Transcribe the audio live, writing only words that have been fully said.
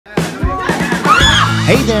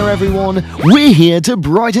Hey there everyone, we're here to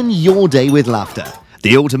brighten your day with laughter,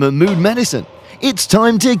 the ultimate mood medicine. It's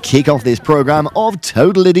time to kick off this program of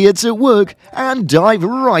total idiots at work and dive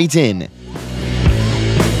right in.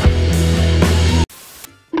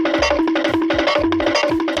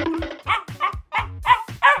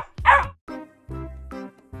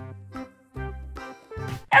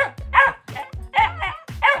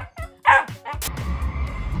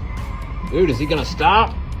 Dude, is he gonna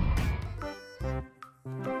stop?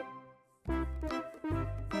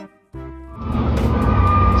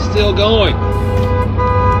 Still going.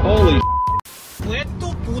 Holy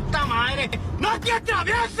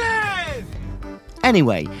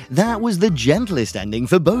Anyway, that was the gentlest ending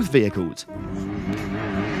for both vehicles.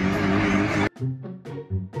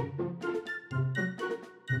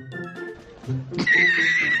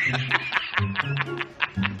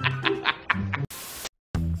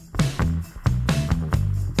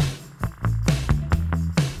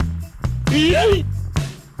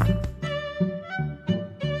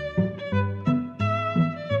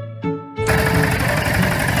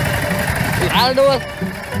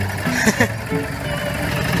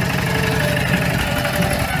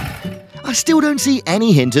 I still don't see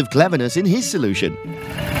any hint of cleverness in his solution.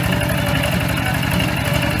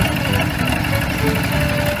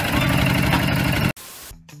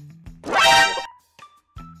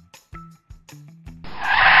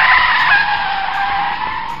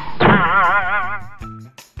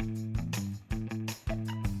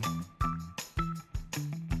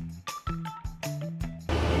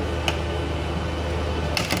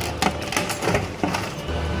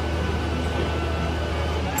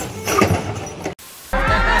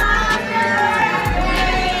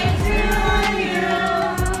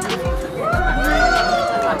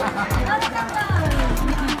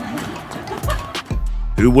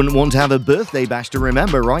 Who wouldn't want to have a birthday bash to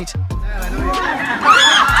remember, right?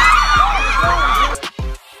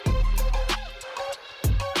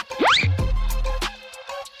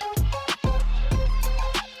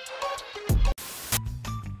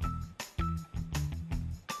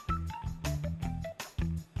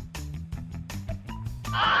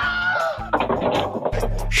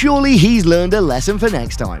 Surely he's learned a lesson for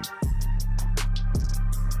next time.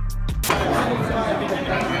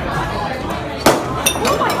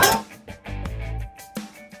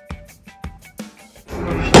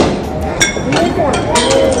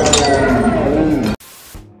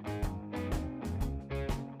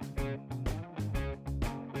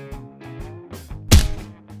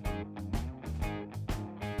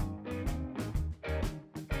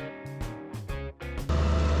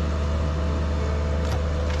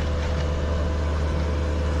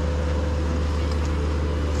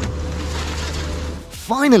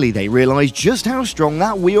 Finally, they realized just how strong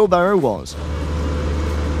that wheelbarrow was.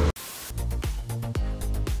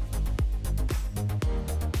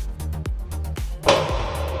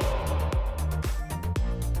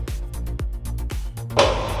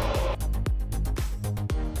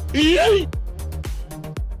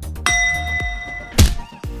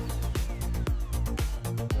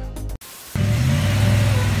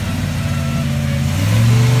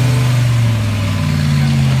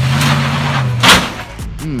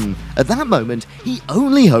 At that moment, he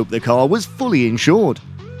only hoped the car was fully insured.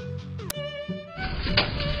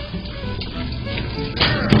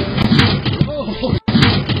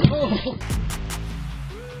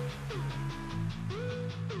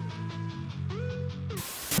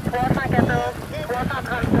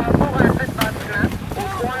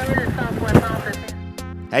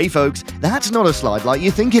 Hey folks, that's not a slide like you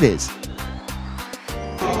think it is.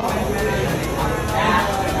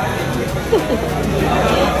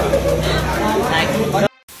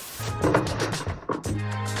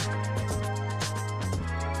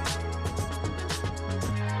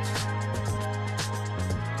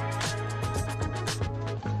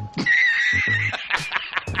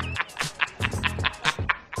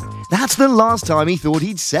 That's the last time he thought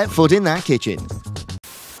he'd set foot in that kitchen.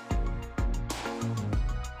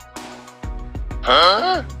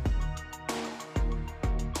 Huh?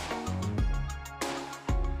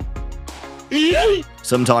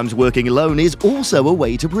 Sometimes working alone is also a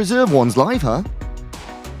way to preserve one's life, huh?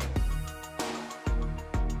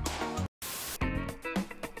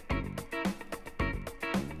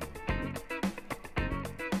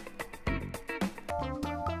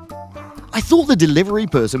 I thought the delivery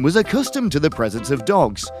person was accustomed to the presence of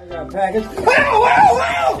dogs.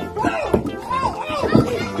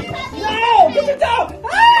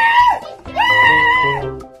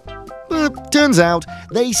 But turns out,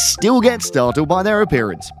 they still get startled by their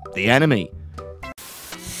appearance, the enemy.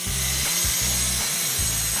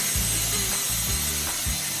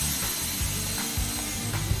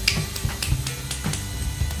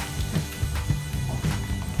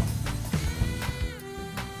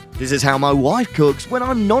 This is how my wife cooks when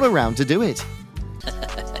I'm not around to do it.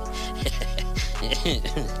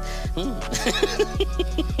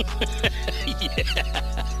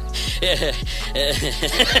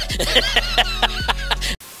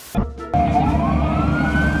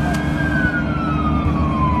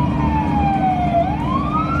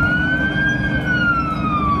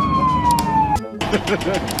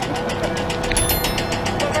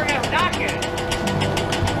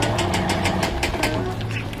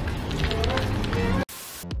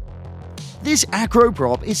 This acro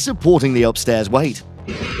prop is supporting the upstairs weight.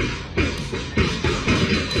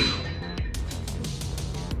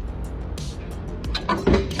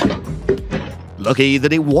 Lucky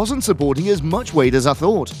that it wasn't supporting as much weight as I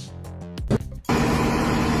thought.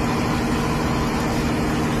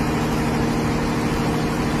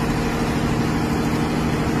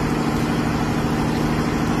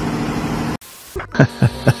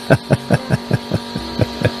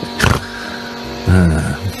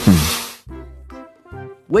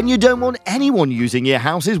 When you don't want anyone using your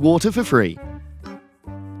house's water for free.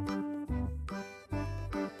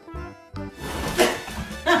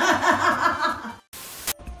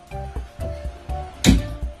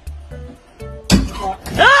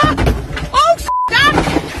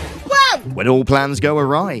 When all plans go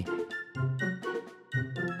awry.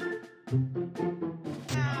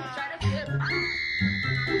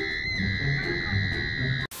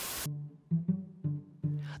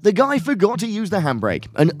 The guy forgot to use the handbrake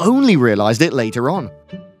and only realized it later on.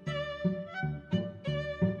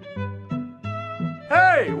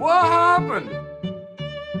 Hey, what happened?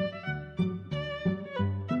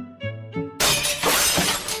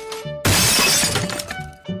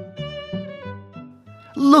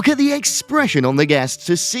 Look at the expression on the guests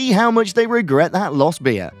to see how much they regret that lost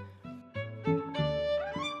beer.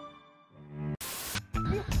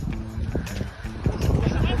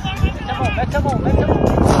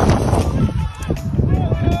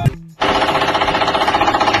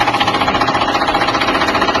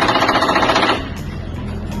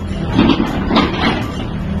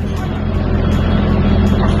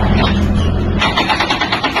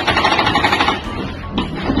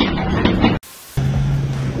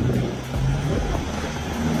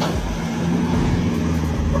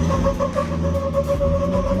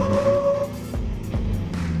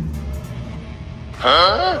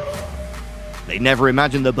 They never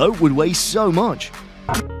imagined the boat would weigh so much.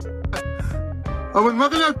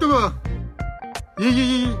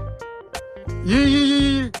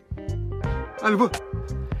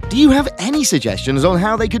 Do you have any suggestions on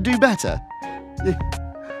how they could do better?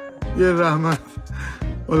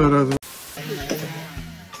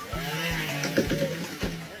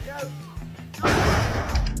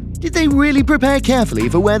 Did they really prepare carefully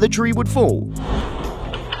for where the tree would fall?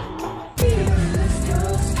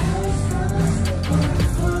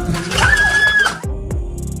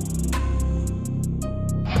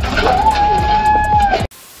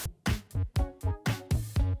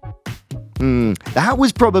 That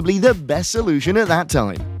was probably the best solution at that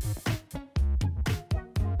time.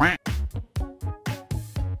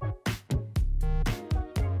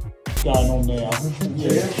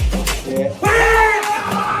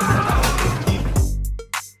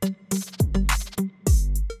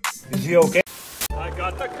 Is he okay? I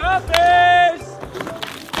got the copies!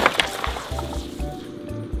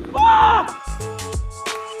 Ah!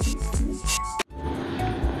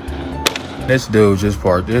 This dude just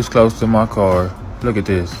parked this close to my car. Look at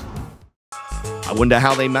this. I wonder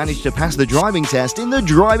how they managed to pass the driving test in the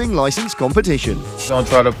driving license competition. Don't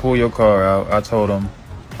try to pull your car out. I told him,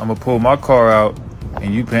 I'm gonna pull my car out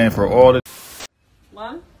and you paying for all the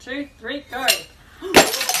 1, 2, 3, go.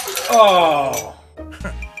 Oh!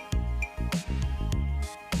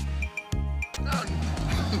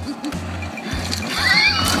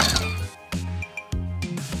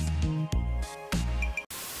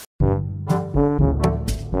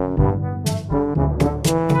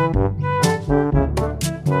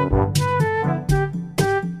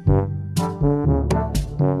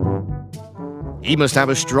 He must have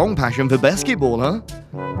a strong passion for basketball, huh?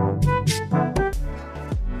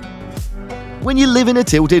 When you live in a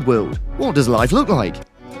tilted world, what does life look like?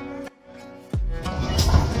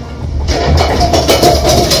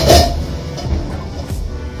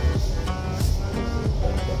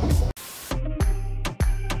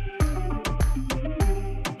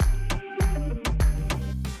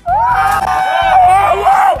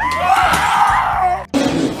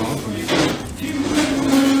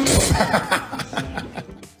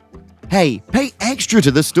 Hey, pay extra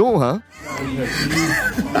to the store, huh?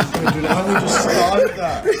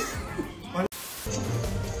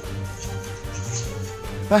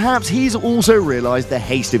 Perhaps he's also realized the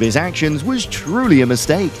haste of his actions was truly a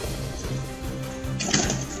mistake.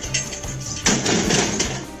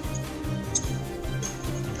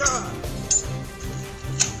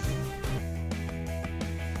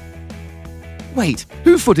 Wait,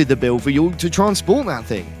 who footed the bill for you to transport that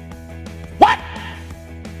thing? What?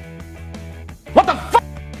 What the fuck?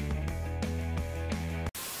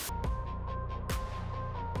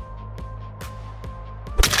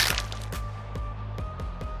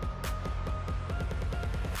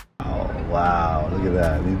 Oh, wow, look at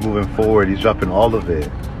that. He's moving forward. He's dropping all of it.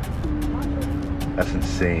 That's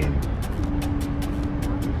insane.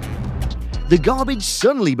 The garbage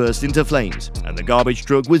suddenly burst into flames, and the garbage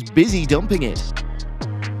truck was busy dumping it.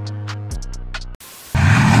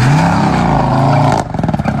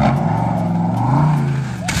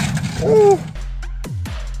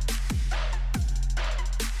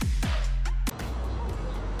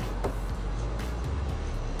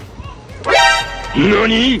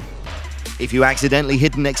 NANI? If you accidentally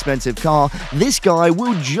hit an expensive car, this guy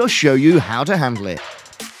will just show you how to handle it.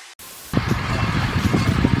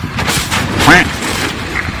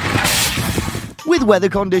 With weather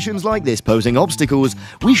conditions like this posing obstacles,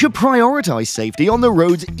 we should prioritize safety on the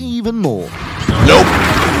roads even more. Nope.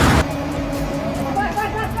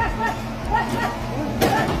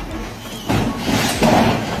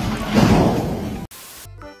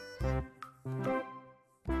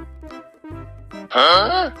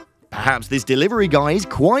 Huh? Perhaps this delivery guy is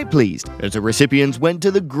quite pleased, as the recipients went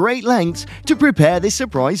to the great lengths to prepare this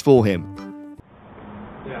surprise for him.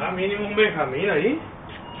 Ya, mínimo un Benjamín ahí.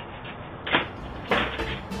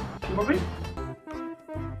 ¿Sí, papi?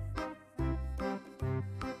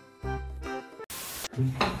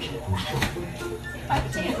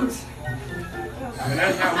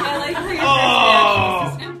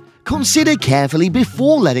 Consider carefully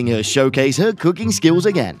before letting her showcase her cooking skills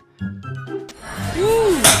again.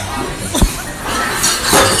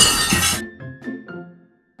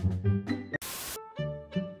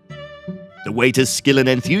 The waiter's skill and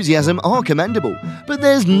enthusiasm are commendable, but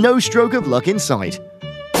there's no stroke of luck in sight.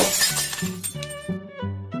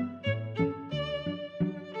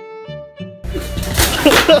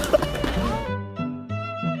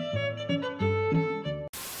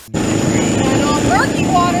 Murky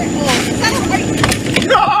water. Oh, is that right?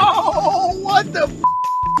 No! What the f?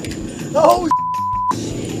 Oh,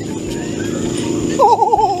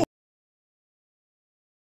 oh.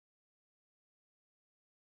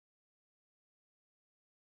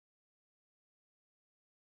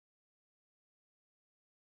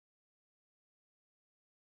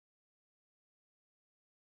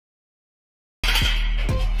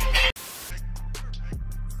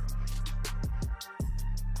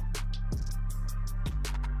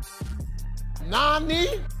 NANI?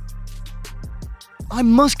 I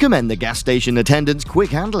must commend the gas station attendant's quick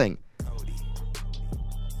handling.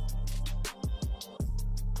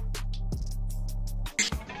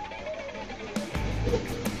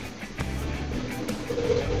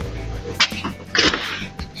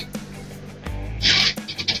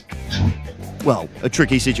 Well, a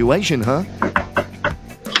tricky situation, huh?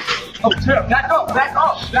 Oh, sir, back up, back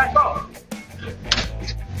up, back up.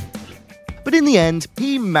 But in the end,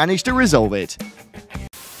 he managed to resolve it.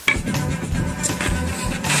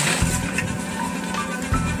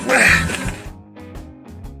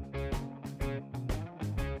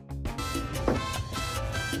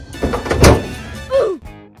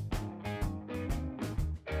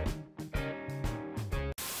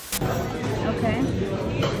 Okay.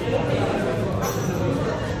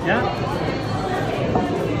 Ja?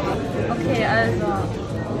 Okay, also.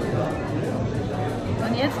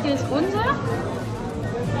 Und jetzt geht's runter.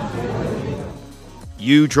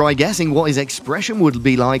 You try guessing what his expression would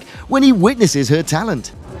be like when he witnesses her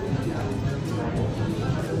talent.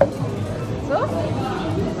 So?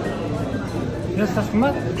 Wie hast du das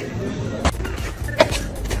gemacht?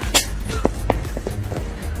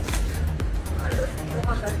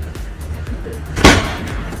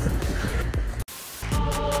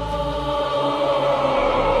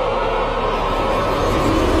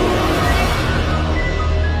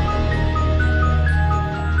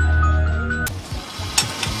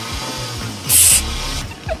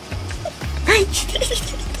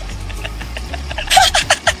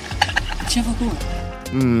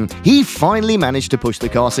 He finally managed to push the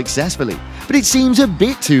car successfully, but it seems a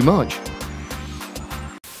bit too much.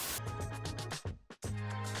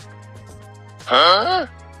 Huh?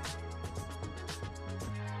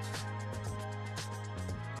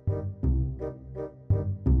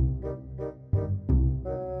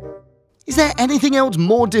 Is there anything else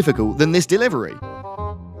more difficult than this delivery?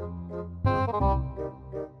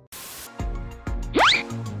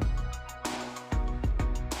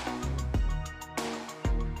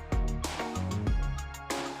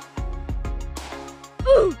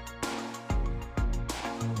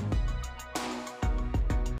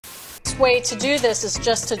 way to do this is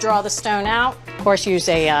just to draw the stone out. Of course, use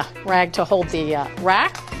a rag to hold the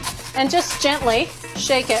rack, and just gently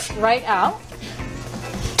shake it right out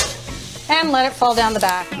and let it fall down the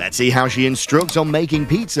back. Let's see how she instructs on making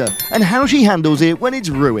pizza and how she handles it when it's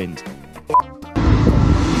ruined.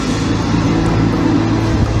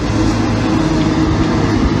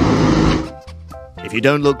 If you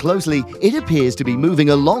don't look closely, it appears to be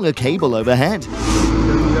moving along a cable overhead.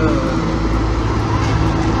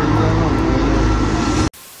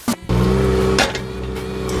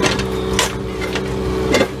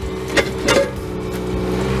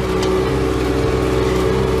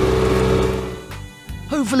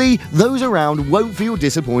 Hopefully, those around won't feel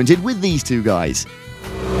disappointed with these two guys.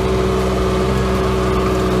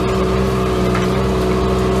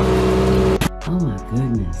 Oh my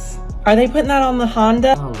goodness. Are they putting that on the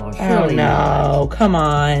Honda? Oh Lord, Oh surely no, not. come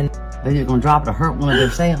on. They're just gonna drop it or hurt one of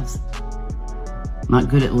themselves. Not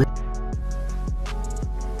good at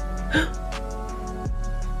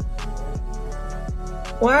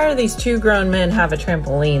Why do these two grown men have a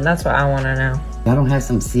trampoline? That's what I want to know. Y'all don't have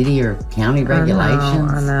some city or county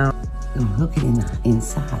regulations? I know. You're gonna hook it in the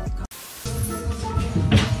inside.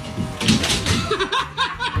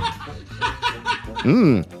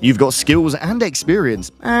 You've got skills and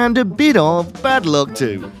experience, and a bit of bad luck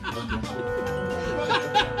too.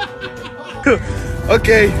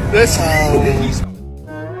 Okay, let's.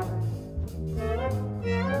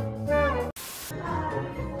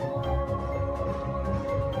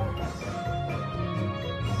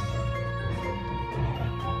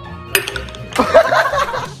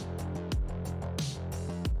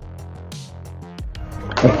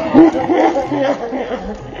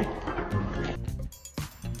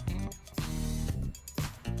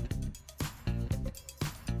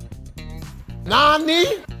 Nani?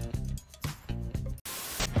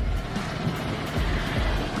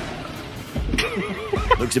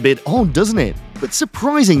 Looks a bit odd, doesn't it? But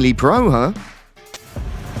surprisingly pro, huh?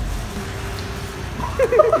 He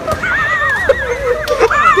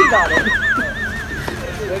got it.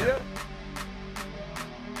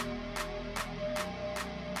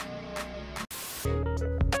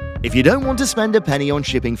 If you don't want to spend a penny on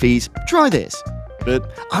shipping fees, try this. But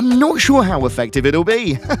I'm not sure how effective it'll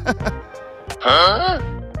be. Huh?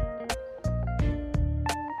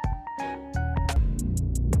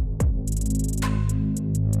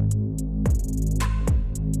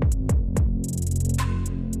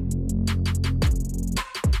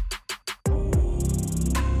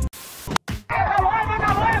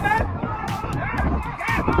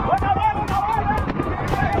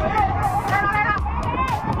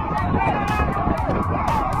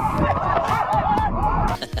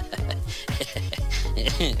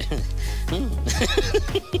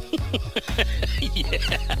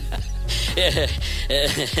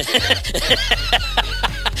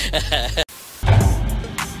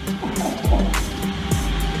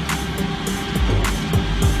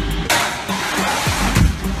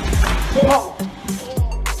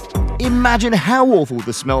 Imagine how awful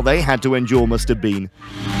the smell they had to endure must have been.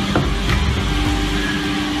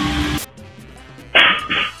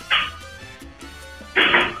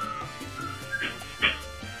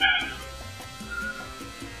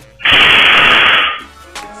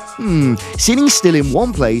 Sitting still in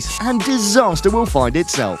one place and disaster will find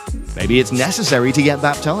itself. Maybe it's necessary to get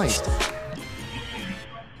baptized.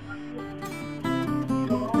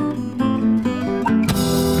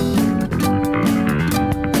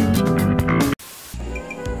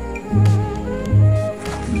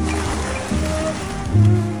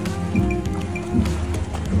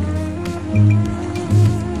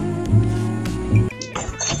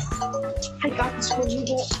 I got this for you.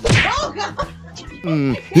 Oh, God.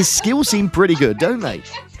 His skills seem pretty good, don't they?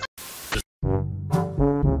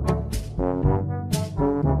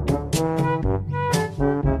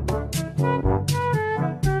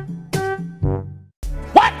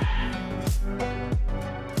 What?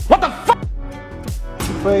 What the fuck?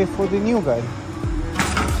 Pray for the new guy.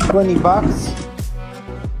 $20.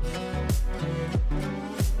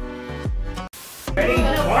 Ready?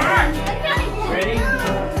 One. Ready?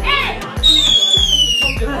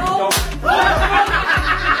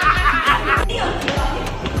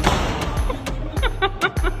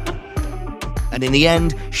 And in the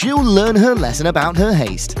end, she'll learn her lesson about her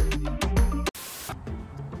haste.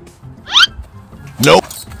 Nope.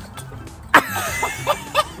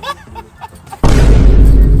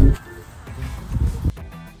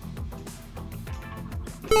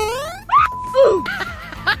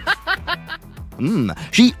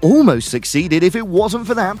 She almost succeeded if it wasn't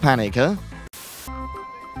for that panic, huh?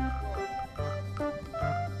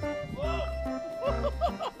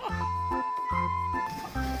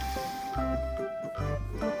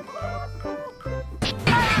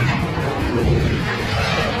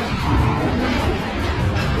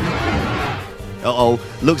 Uh-oh,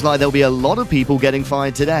 looks like there'll be a lot of people getting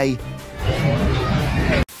fired today.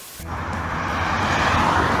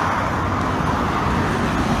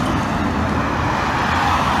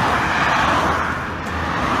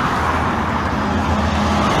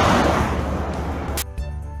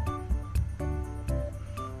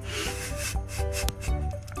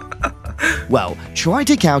 Well, try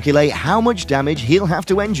to calculate how much damage he'll have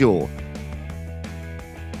to endure.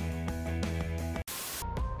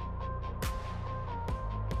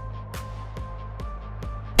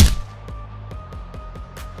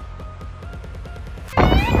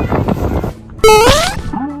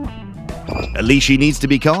 At least she needs to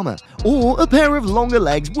be calmer, or a pair of longer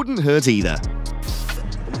legs wouldn't hurt either.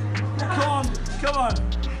 Come on, come on.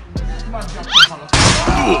 Come on, jump.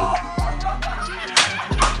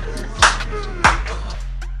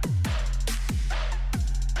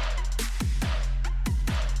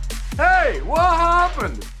 Hey, what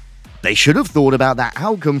happened? They should have thought about that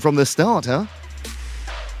outcome from the start, huh?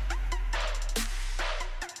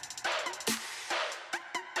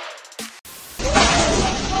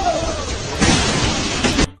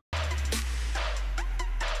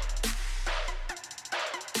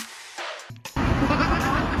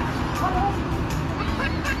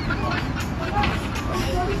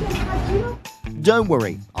 Don't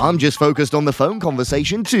worry, I'm just focused on the phone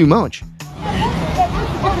conversation too much.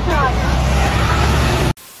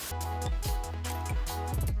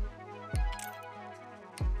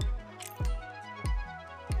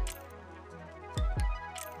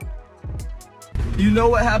 You know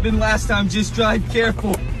what happened last time, just drive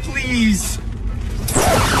careful, please.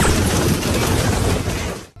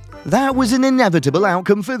 That was an inevitable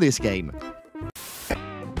outcome for this game.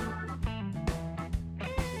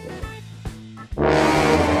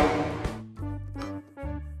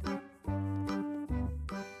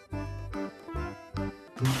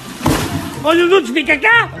 Oh, Loulou, tu fais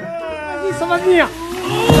caca? Vas-y, ça va venir.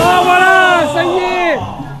 Oh, voilà, ça y est.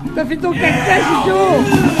 T'as fait ton caca, Chicho.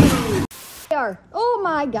 Oh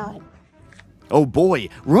my god. Oh boy,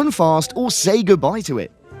 run fast or say goodbye to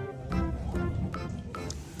it.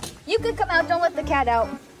 You could come out, don't let the cat out.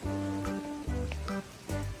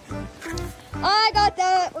 I got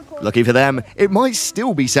that. Lucky for them, it might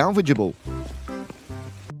still be salvageable.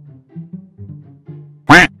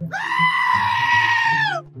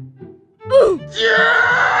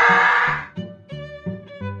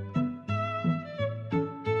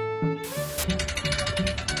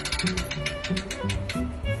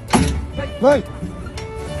 Hey!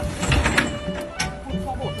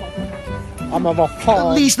 I'm about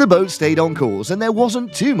At least the boat stayed on course and there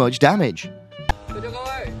wasn't too much damage.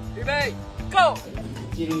 Go!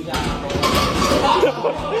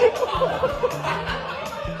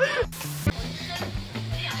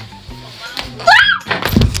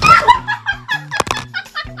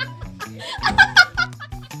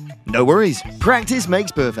 No worries, practice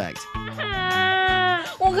makes perfect.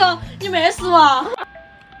 我靠，你没死吧？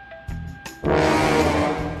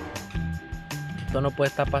 Esto no puede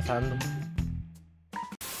estar pasando.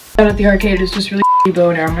 Out at the arcade is just really bow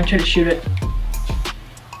and arrow. I'm gonna try to shoot it.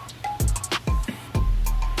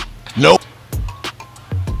 Nope.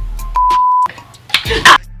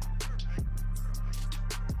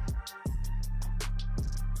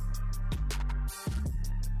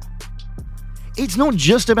 It's not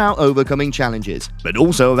just about overcoming challenges, but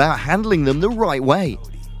also about handling them the right way.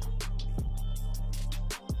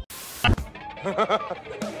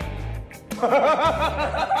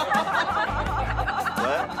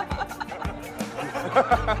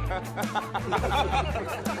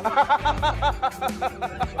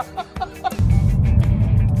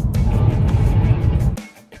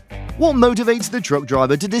 What motivates the truck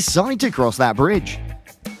driver to decide to cross that bridge?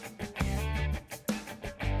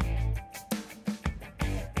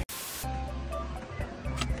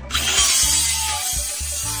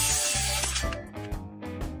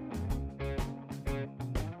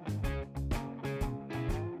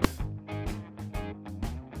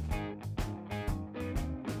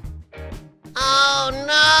 Oh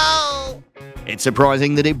no! It's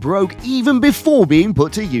surprising that it broke even before being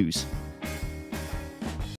put to use.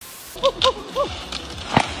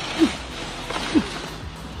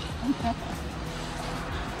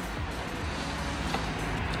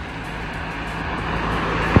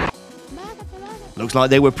 Looks like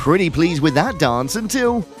they were pretty pleased with that dance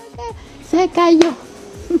until... Se cayó.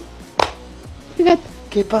 Fíjate.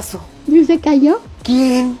 ¿Qué pasó? ¿Se cayó?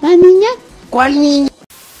 ¿Quién? ¿La niña? ¿Cuál niña?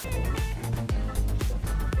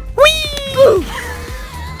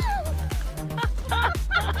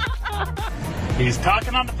 He's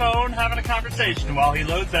talking on the phone, having a conversation while he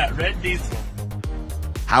loads that red diesel.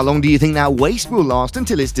 How long do you think that waste will last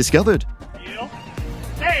until it's discovered? You?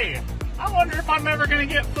 Hey, I wonder if I'm ever gonna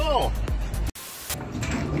get full.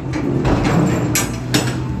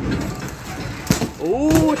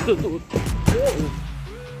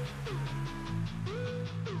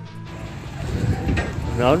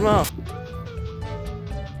 Normal.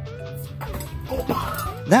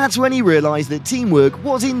 That's when he realized that teamwork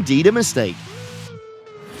was indeed a mistake.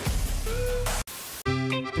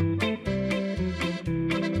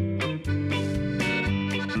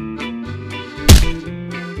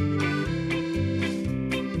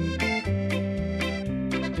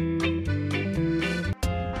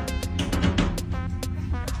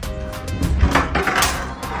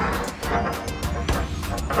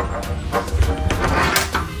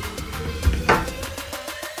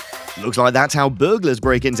 Looks like that's how burglars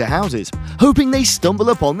break into houses, hoping they stumble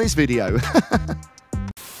upon this video.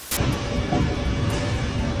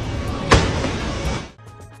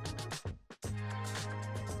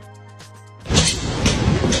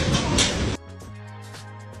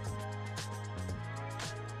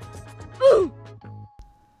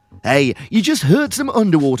 Hey, you just hurt some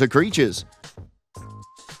underwater creatures.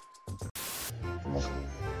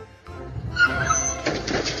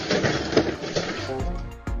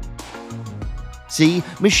 See,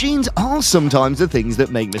 machines are sometimes the things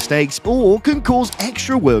that make mistakes or can cause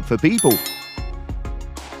extra work for people.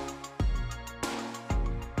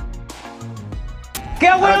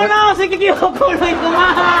 ¡Qué bueno no! ¡Se equivocó con lo hizo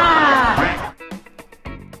más!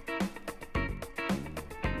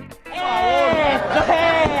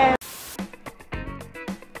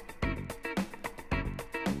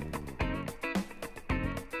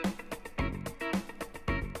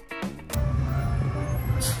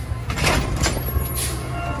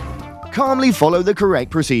 Calmly follow the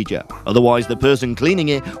correct procedure, otherwise the person cleaning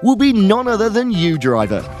it will be none other than you,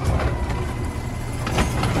 driver.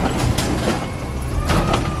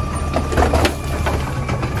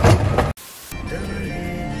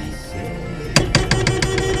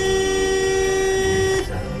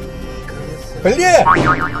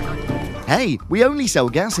 Hey, we only sell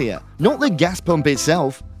gas here, not the gas pump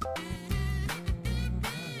itself.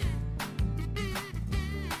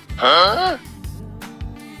 Huh?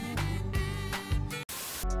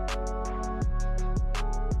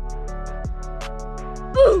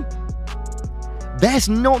 Best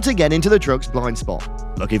not to get into the truck's blind spot.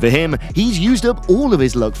 Lucky for him, he's used up all of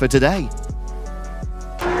his luck for today.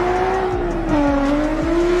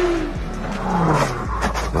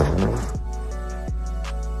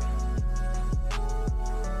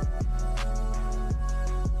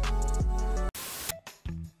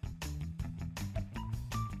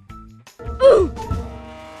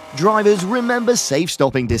 Drivers, remember safe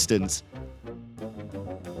stopping distance.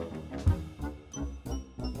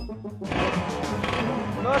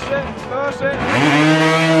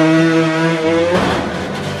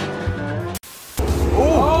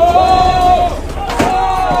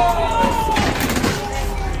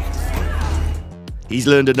 He's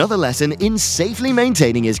learned another lesson in safely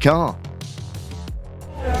maintaining his car.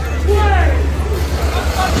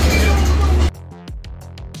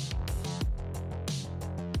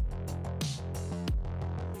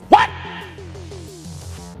 What?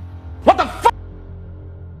 What the fuck?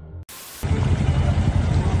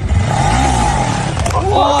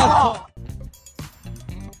 Oh.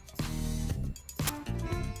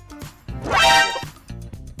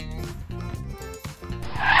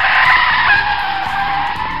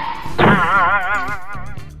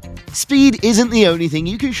 Speed isn't the only thing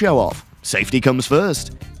you can show off. Safety comes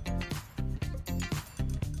first.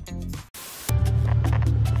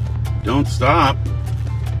 Don't stop.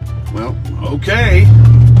 Well, okay.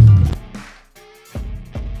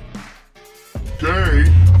 Okay.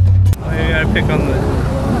 Oh, you gotta pick on the...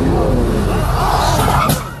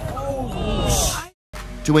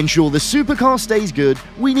 To ensure the supercar stays good,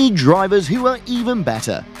 we need drivers who are even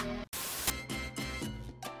better.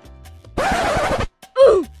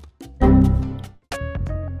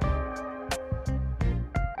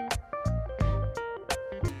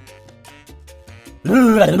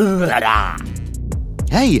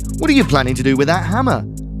 Hey, what are you planning to do with that hammer?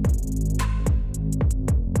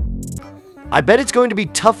 I bet it's going to be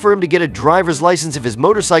tough for him to get a driver's license if his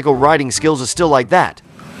motorcycle riding skills are still like that.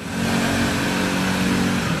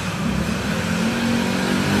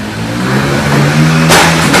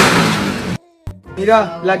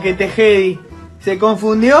 Mirá, la que Tejedi se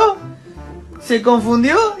confundió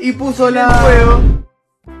y puso la fuego.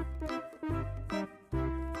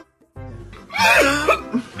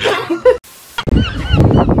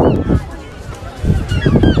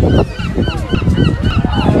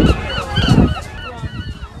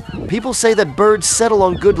 People say that birds settle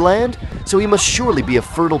on good land, so he must surely be a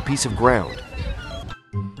fertile piece of ground.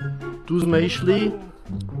 Tu zmyśli,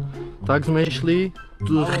 tak zmyśli,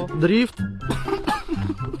 tu drift.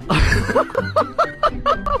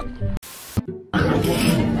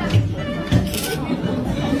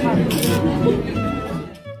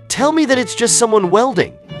 Tell me that it's just someone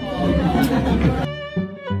welding.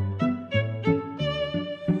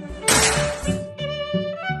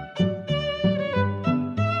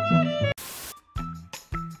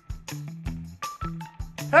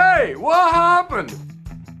 Hey, what happened?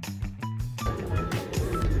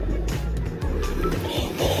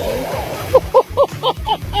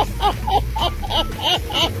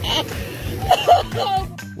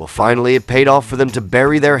 Well, finally it paid off for them to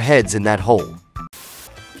bury their heads in that hole.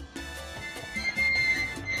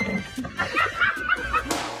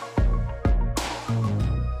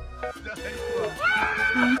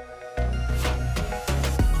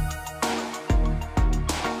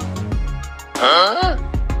 Huh?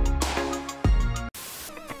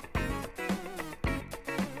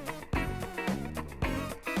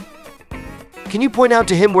 Can you point out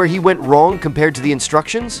to him where he went wrong compared to the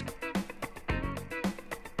instructions?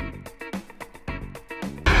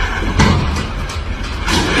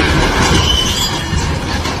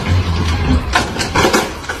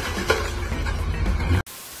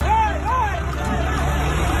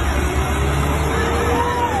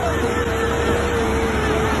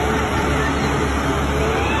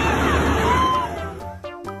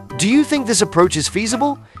 Do you think this approach is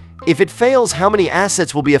feasible? If it fails, how many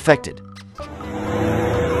assets will be affected?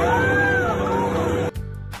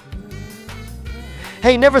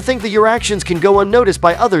 Hey, never think that your actions can go unnoticed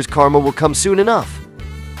by others. Karma will come soon enough.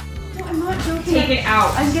 I'm not joking. Take it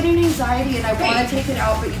out. I'm getting anxiety and I want to take it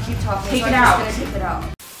out, but you keep talking. Take so it I'm out. just gonna take it out.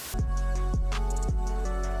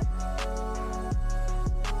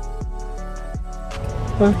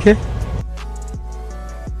 Okay.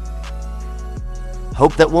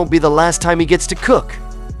 Hope that won't be the last time he gets to cook.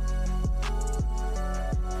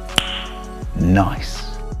 Nice.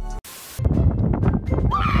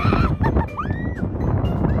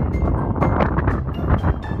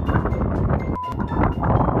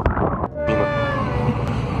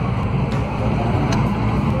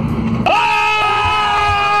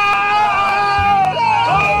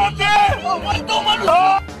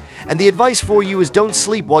 And the advice for you is don't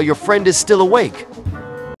sleep while your friend is still awake.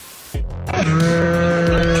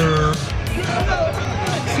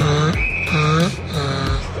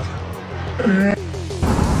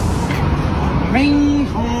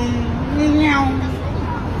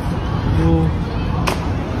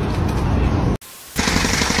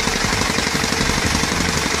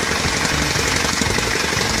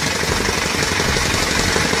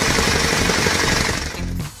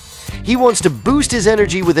 He wants to boost his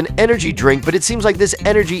energy with an energy drink, but it seems like this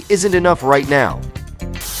energy isn't enough right now.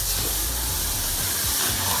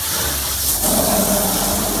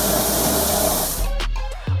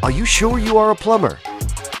 Are you sure you are a plumber?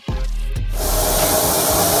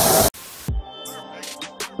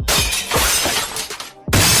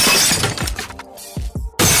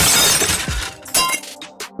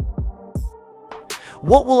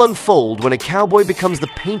 What will unfold when a cowboy becomes the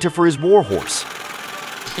painter for his warhorse?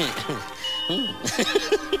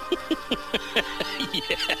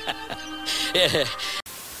 Yeah.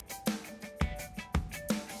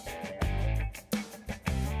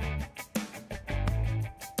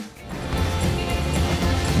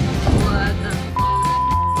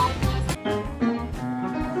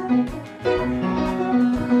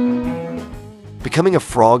 Becoming a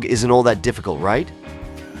frog isn't all that difficult, right?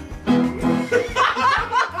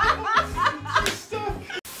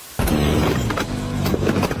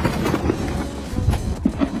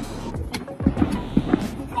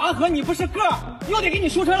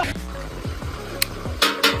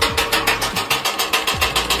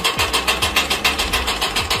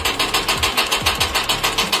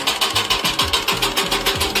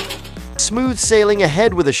 Smooth sailing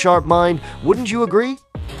ahead with a sharp mind, wouldn't you agree?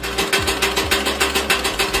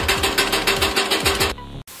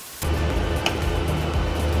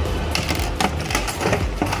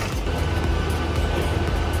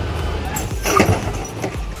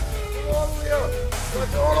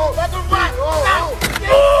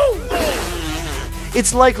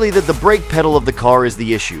 It's likely that the brake pedal of the car is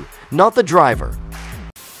the issue, not the driver.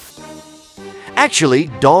 Actually,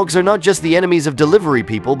 dogs are not just the enemies of delivery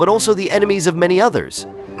people, but also the enemies of many others.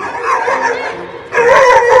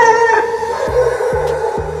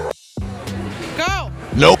 Go!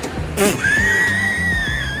 Nope.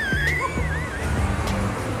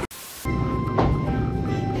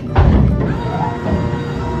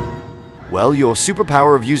 Well, your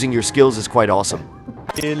superpower of using your skills is quite awesome.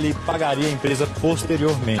 Ele pagaria a empresa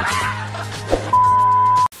posteriormente.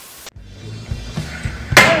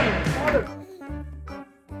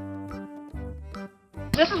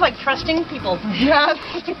 This is like trusting people. Yes.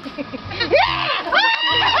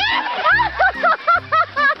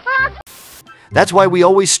 That's why we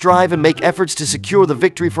always strive and make efforts to secure the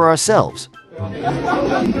victory for ourselves.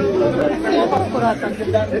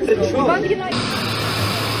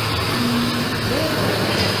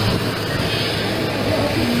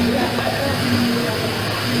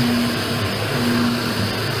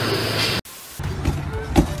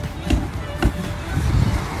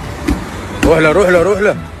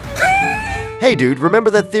 Hey dude, remember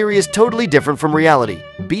that theory is totally different from reality.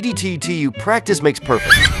 BDTTU, practice makes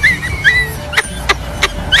perfect.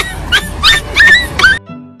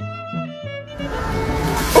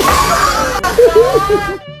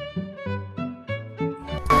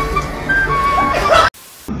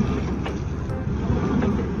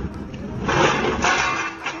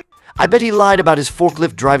 I bet he lied about his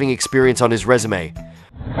forklift driving experience on his resume.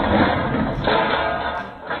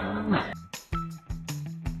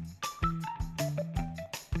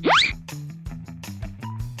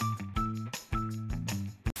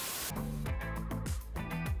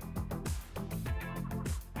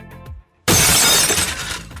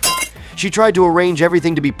 She tried to arrange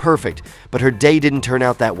everything to be perfect, but her day didn't turn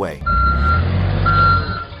out that way.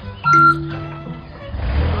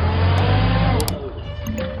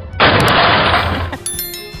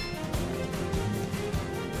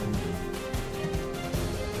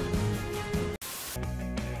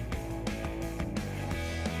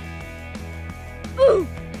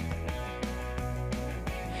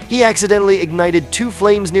 He accidentally ignited 2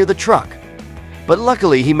 flames near the truck, but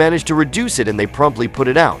luckily he managed to reduce it and they promptly put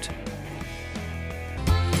it out.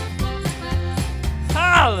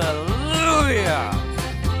 Hallelujah!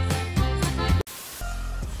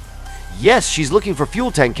 Yes, she's looking for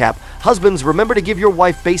fuel tank cap. Husbands, remember to give your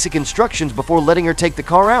wife basic instructions before letting her take the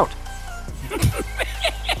car out.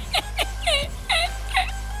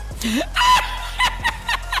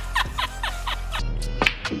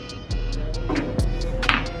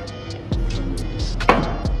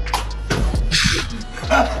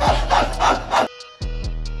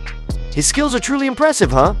 His skills are truly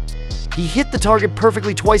impressive, huh? He hit the target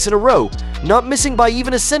perfectly twice in a row, not missing by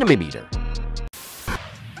even a centimeter.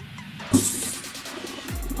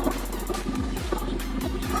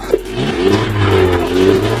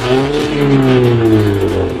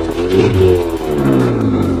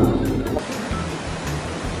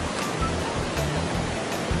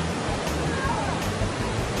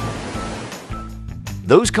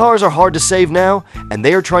 Those cars are hard to save now, and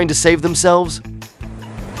they are trying to save themselves.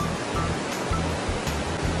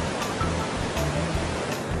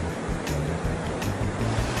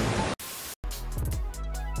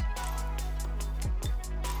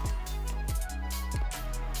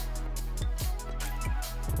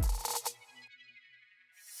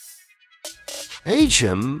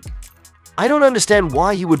 H.M., I don't understand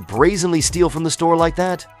why he would brazenly steal from the store like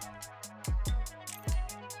that.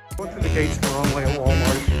 Went through the gates the wrong way at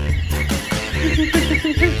Walmart.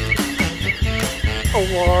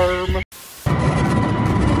 Alarm.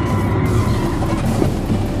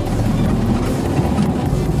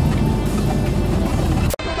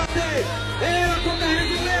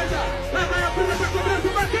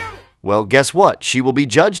 Well, guess what? She will be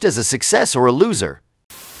judged as a success or a loser.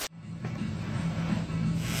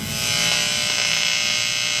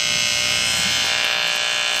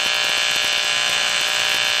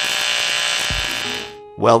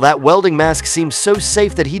 Well, that welding mask seems so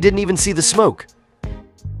safe that he didn't even see the smoke.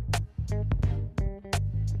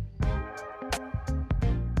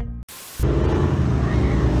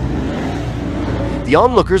 The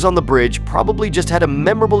onlookers on the bridge probably just had a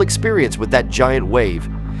memorable experience with that giant wave.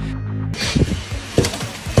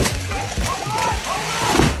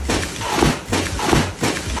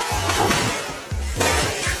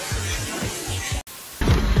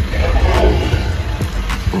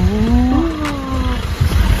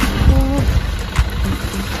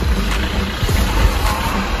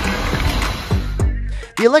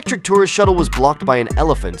 The electric tourist shuttle was blocked by an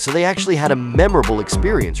elephant, so they actually had a memorable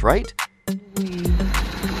experience, right?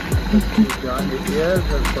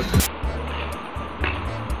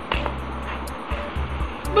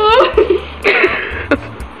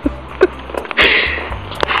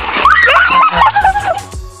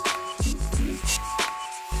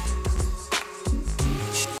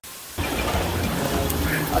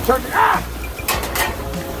 I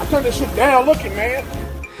turned this shit down looking, man.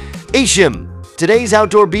 Ishim, Today's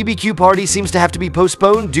outdoor BBQ party seems to have to be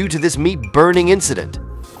postponed due to this meat burning incident.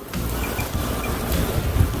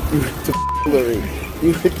 You hit the f***lery.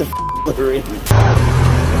 You hit the f***lery.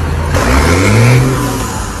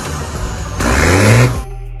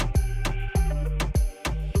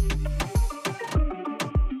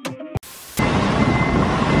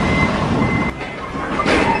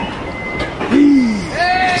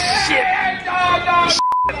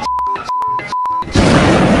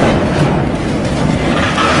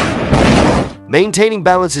 Maintaining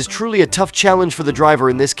balance is truly a tough challenge for the driver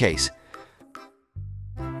in this case.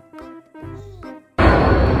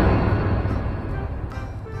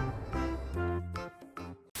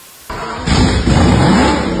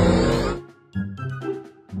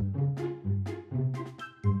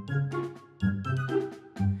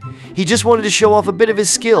 He just wanted to show off a bit of his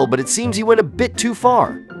skill, but it seems he went a bit too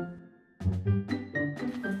far.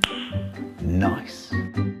 Nice.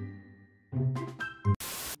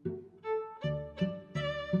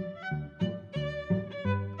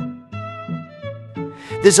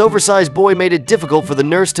 This oversized boy made it difficult for the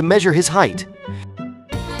nurse to measure his height.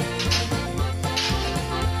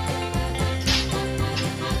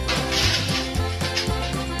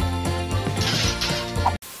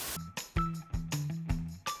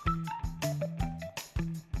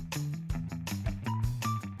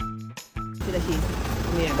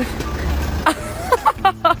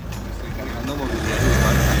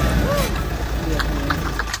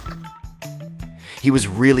 He was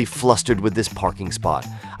really flustered with this parking spot.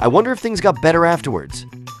 I wonder if things got better afterwards.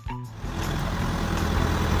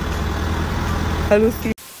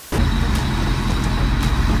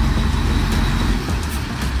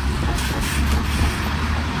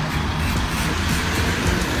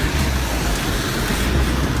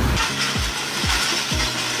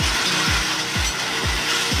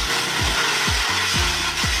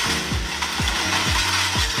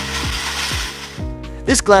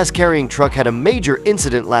 This glass-carrying truck had a major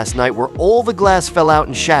incident last night where all the glass fell out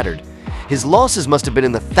and shattered. His losses must have been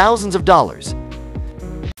in the thousands of dollars.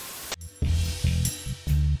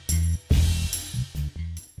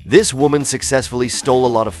 This woman successfully stole a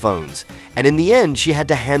lot of phones, and in the end, she had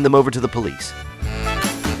to hand them over to the police.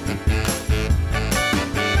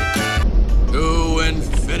 To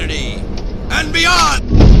infinity and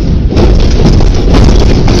beyond!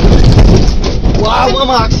 Wow, I'm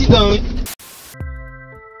accident.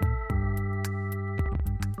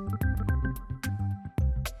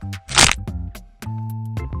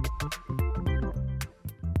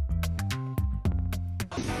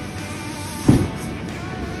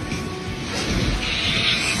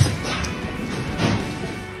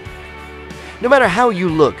 No matter how you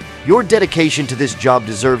look, your dedication to this job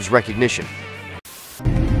deserves recognition.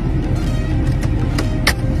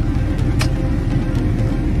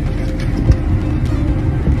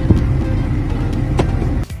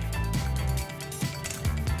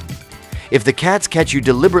 If the cats catch you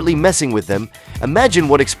deliberately messing with them, imagine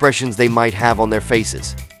what expressions they might have on their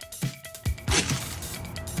faces.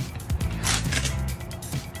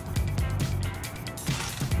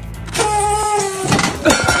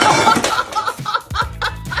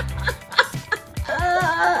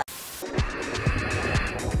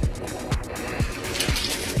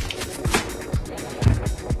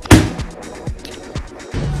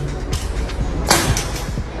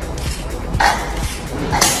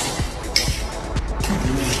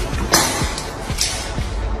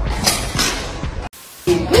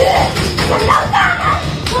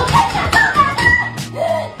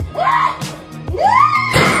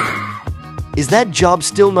 Is that job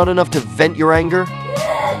still not enough to vent your anger?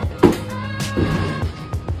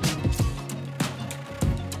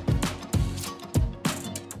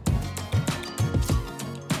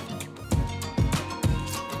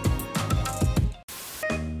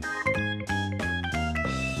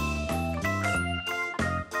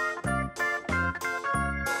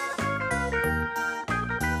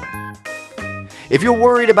 If you're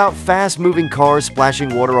worried about fast-moving cars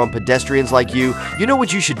splashing water on pedestrians like you know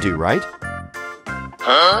what you should do, right?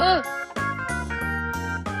 Huh?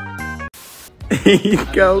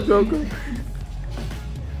 Go, go, go.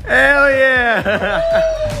 Hell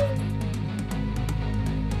yeah!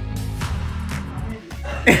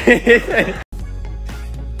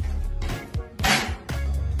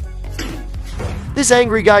 This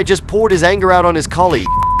angry guy just poured his anger out on his colleague.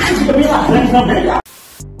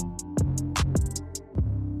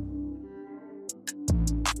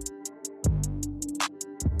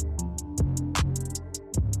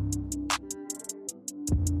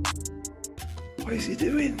 What is he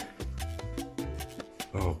doing?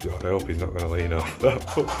 Oh God, I hope he's not going to let you know.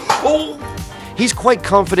 Oh! He's quite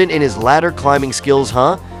confident in his ladder climbing skills,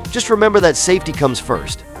 huh? Just remember that safety comes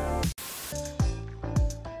first.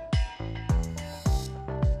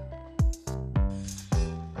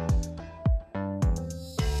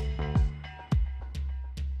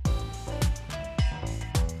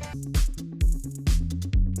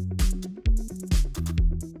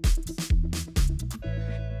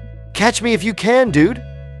 Catch me if you can, dude.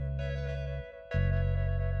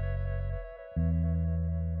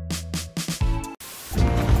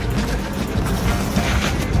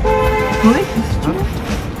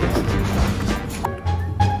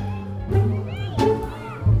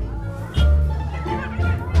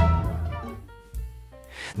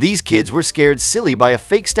 These kids were scared silly by a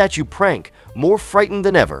fake statue prank, more frightened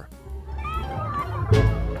than ever.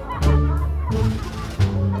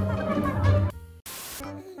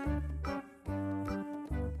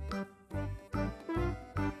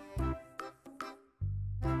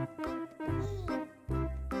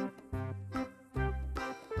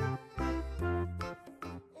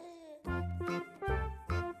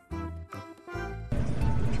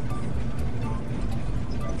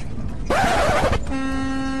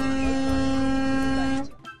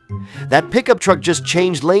 That pickup truck just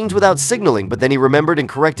changed lanes without signaling, but then he remembered and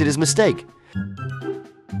corrected his mistake.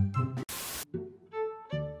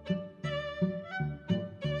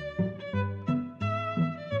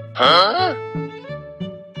 Huh?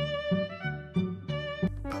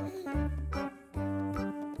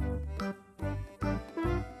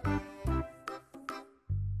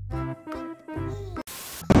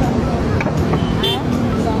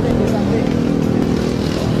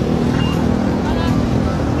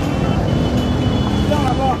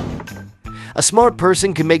 A smart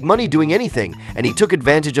person can make money doing anything, and he took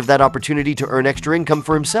advantage of that opportunity to earn extra income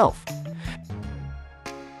for himself.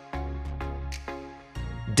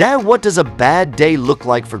 Dad, what does a bad day look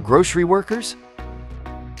like for grocery workers?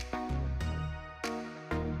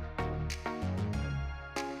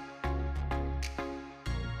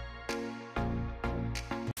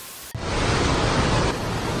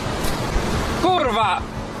 Kurwa!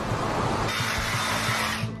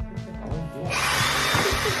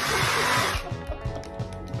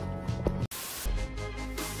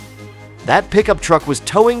 That pickup truck was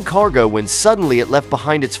towing cargo when suddenly it left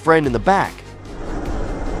behind its friend in the back.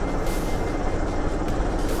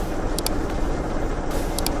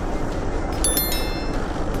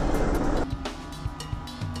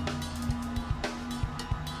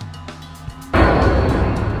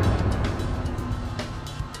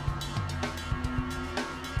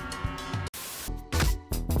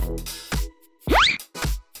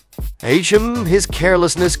 Hashim, his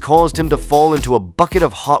carelessness caused him to fall into a bucket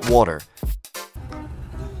of hot water.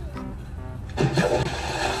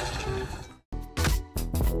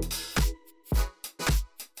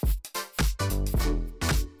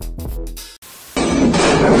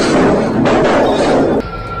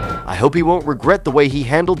 I hope he won't regret the way he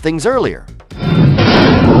handled things earlier.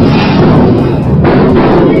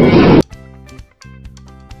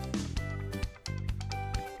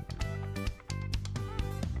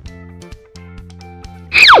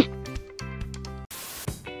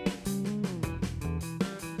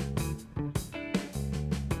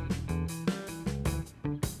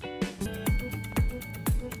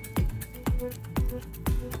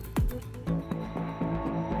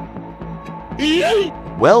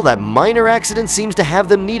 Well, that minor accident seems to have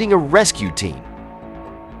them needing a rescue team.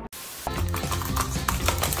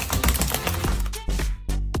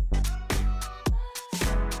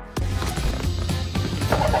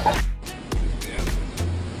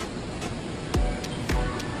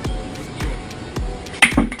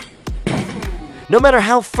 No matter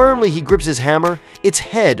how firmly he grips his hammer, its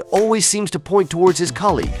head always seems to point towards his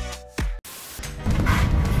colleague.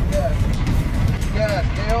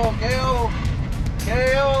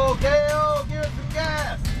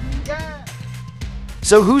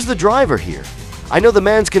 So who's the driver here? I know the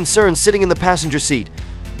man's concerned sitting in the passenger seat.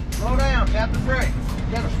 Slow down, tap the brake.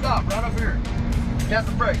 You gotta stop right up here. Tap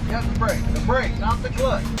the brake, the brake, not the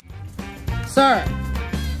clutch. Sir,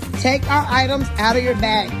 take our items out of your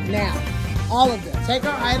bag now. All of them. Take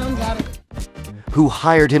our items out of it. Who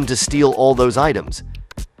hired him to steal all those items?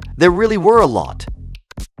 There really were a lot.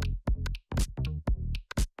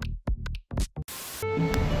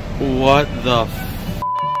 What the f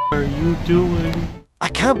are you doing? I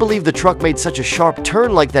can't believe the truck made such a sharp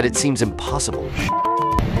turn like that. It seems impossible.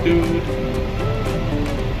 Dude.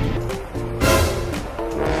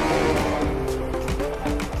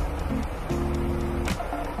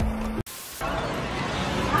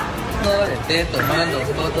 No le estés tomando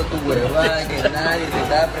foto a tu huevada que nadie te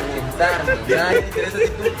está preguntando. Nadie interesa si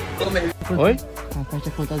tú comes. Oi? A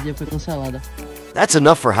festa fantasia foi cancelada. That's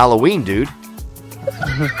enough for Halloween, dude.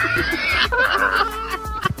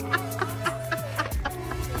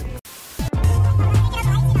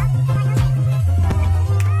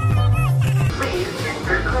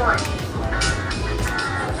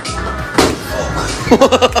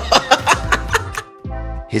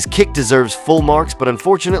 His kick deserves full marks, but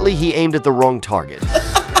unfortunately he aimed at the wrong target.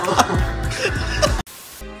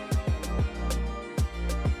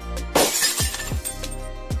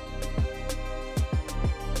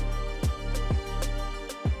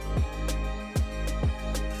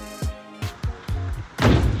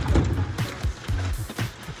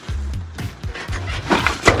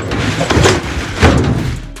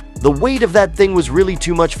 The weight of that thing was really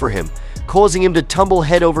too much for him, causing him to tumble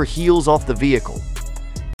head over heels off the vehicle.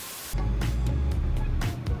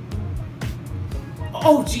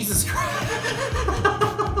 Oh, Jesus Christ!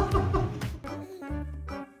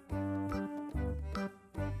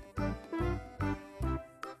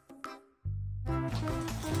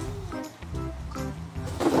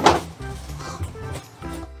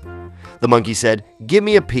 The monkey said, "Give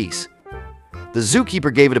me a piece." The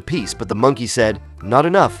zookeeper gave it a piece, but the monkey said, "Not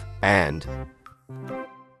enough," and...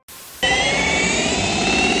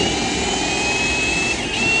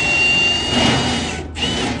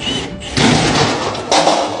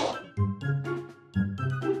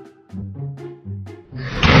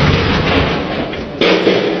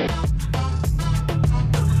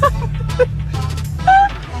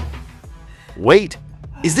 Wait,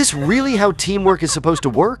 is this really how teamwork is supposed to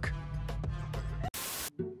work?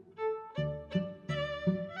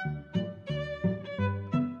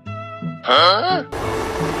 Huh?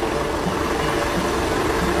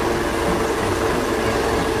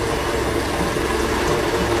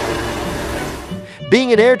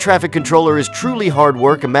 Being an air traffic controller is truly hard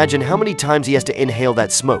work. Imagine how many times he has to inhale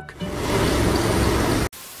that smoke.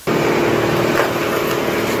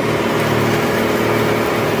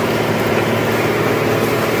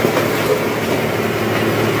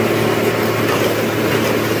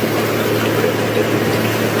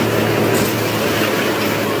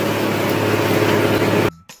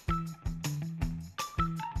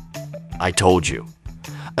 I told you.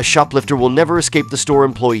 A shoplifter will never escape the store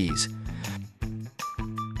employees.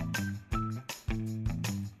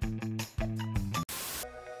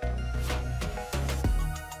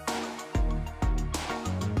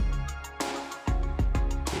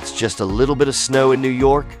 It's just a little bit of snow in New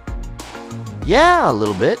York. Yeah, a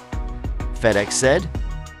little bit, FedEx said.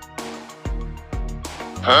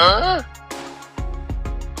 Huh?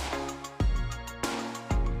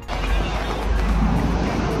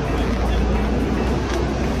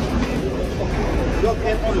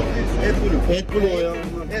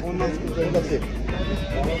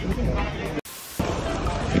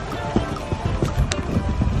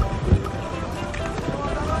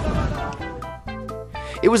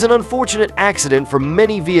 It was an unfortunate accident for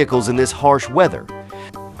many vehicles in this harsh weather.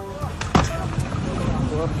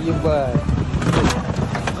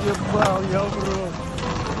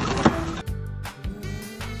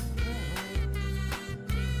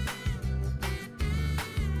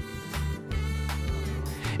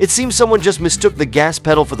 It seems someone just mistook the gas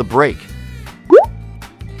pedal for the brake.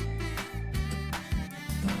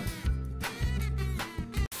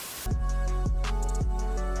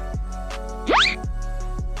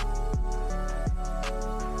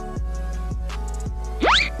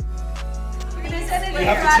 You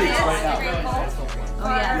have to choose right now. Oh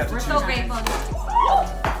yeah, we're so grateful.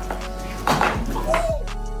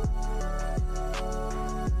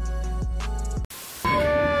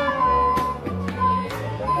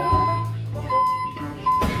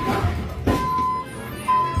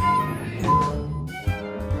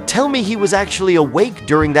 Tell me he was actually awake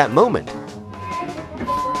during that moment.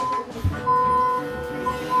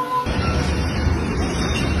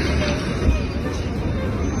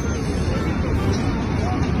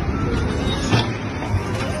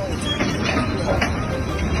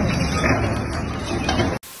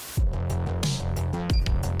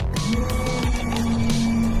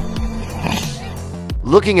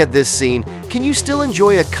 Looking at this scene, can you still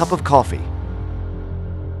enjoy a cup of coffee?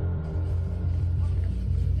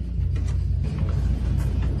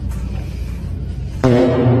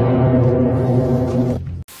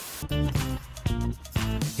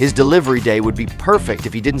 His delivery day would be perfect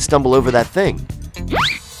if he didn't stumble over that thing.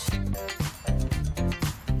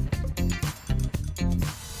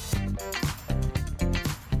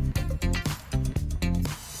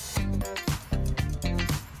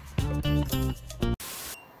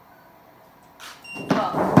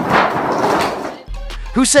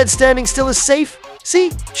 Who said standing still is safe? See?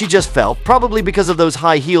 She just fell, probably because of those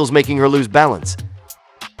high heels making her lose balance.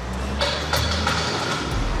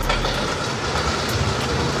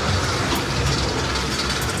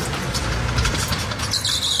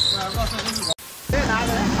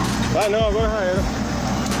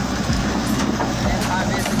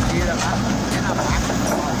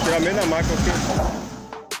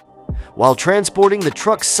 While transporting, the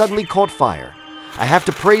truck suddenly caught fire. I have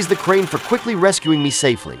to praise the crane for quickly rescuing me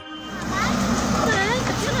safely.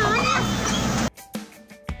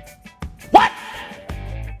 What?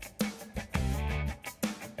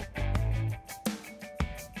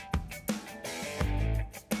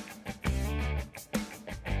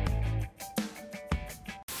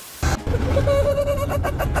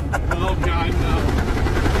 Oh God,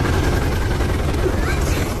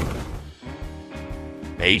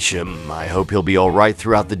 no. H.M., I hope he'll be alright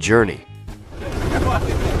throughout the journey.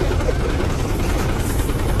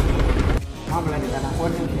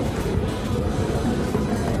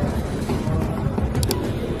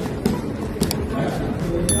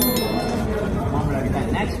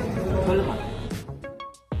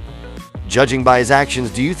 Judging by his actions,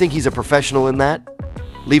 do you think he's a professional in that?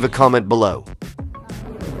 Leave a comment below.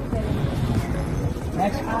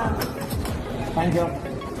 Next. Thank you.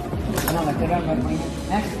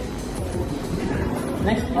 Next.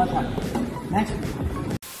 Next. Next.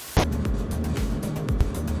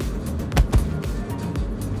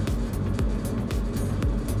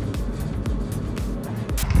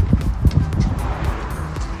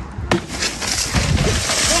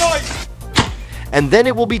 And then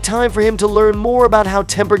it will be time for him to learn more about how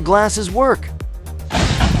tempered glasses work.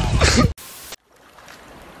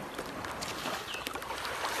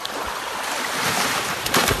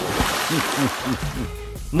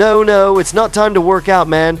 No, it's not time to work out,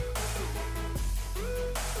 man.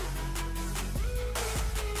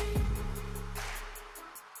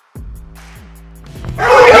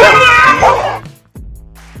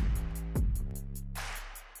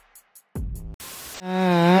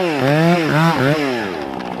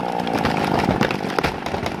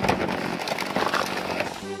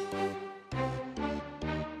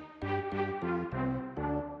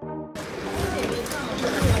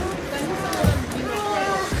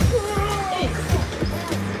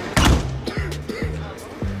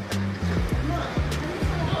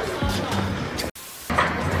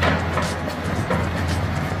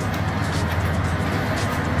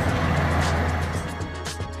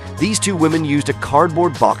 These two women used a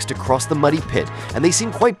cardboard box to cross the muddy pit, and they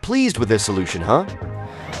seem quite pleased with their solution, huh?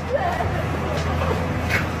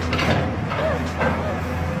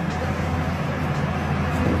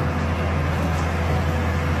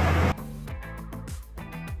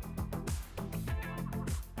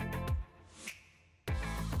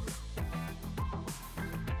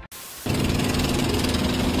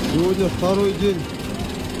 Сегодня второй день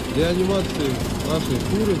реанимации нашей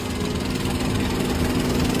фуры.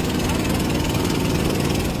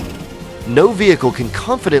 No vehicle can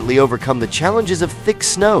confidently overcome the challenges of thick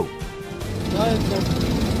snow.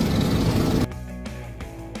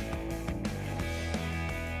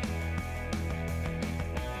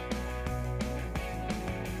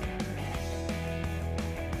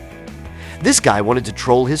 This guy wanted to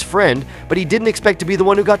troll his friend, but he didn't expect to be the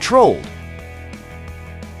one who got trolled.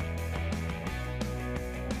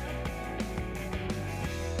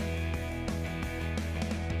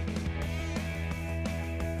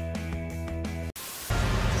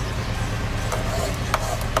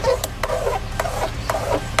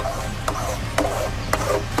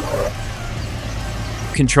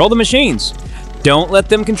 Control the machines. Don't let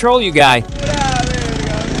them control you, guy.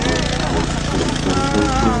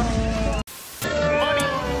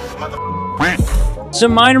 It's a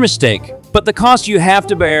minor mistake, but the cost you have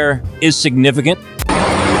to bear is significant.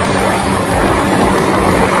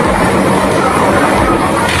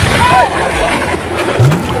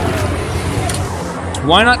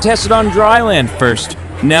 Why not test it on dry land first?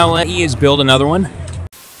 Now let Ian build another one.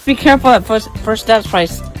 Be careful at first steps,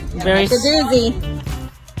 Price. Very doozy.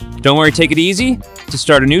 Don't worry, take it easy. To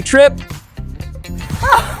start a new trip.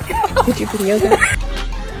 Did you put yoga?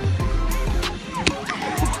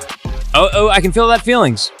 Oh, I can feel that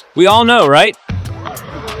feelings. We all know, right?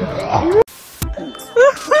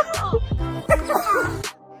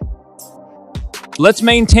 Let's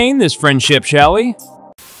maintain this friendship, shall we?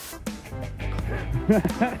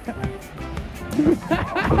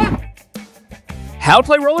 How to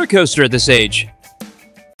play roller coaster at this age?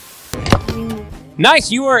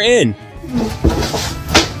 Nice, you are in.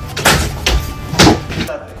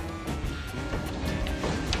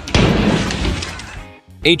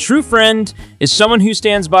 A true friend is someone who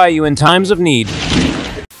stands by you in times of need.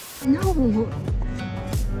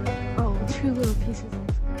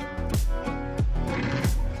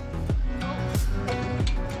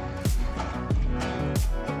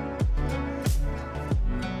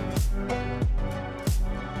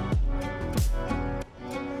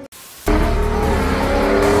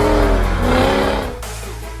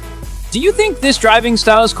 Do you think this driving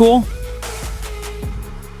style is cool?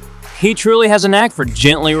 He truly has a knack for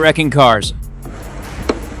gently wrecking cars.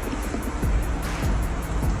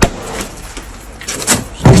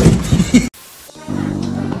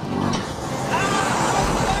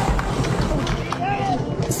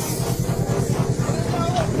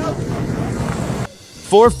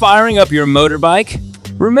 Before firing up your motorbike,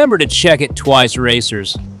 remember to check it twice,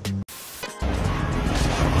 racers.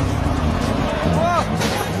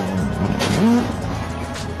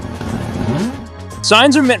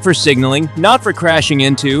 Signs are meant for signaling, not for crashing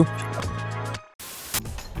into.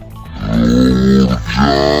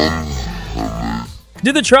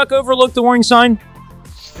 Did the truck overlook the warning sign?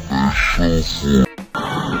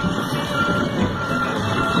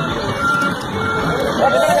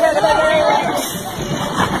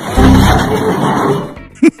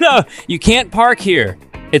 No, you can't park here.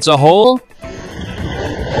 It's a hole.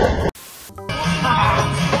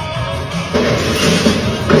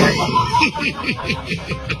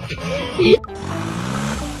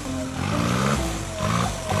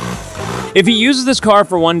 If he uses this car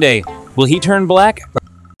for one day, will he turn black?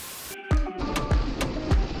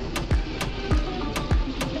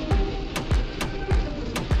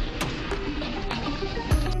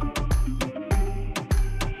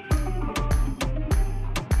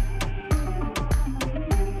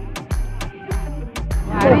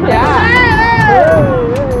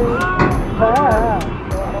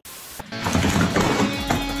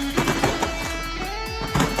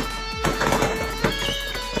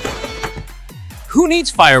 Who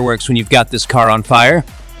needs fireworks when you've got this car on fire?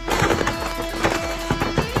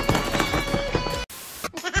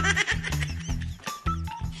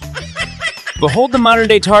 Behold the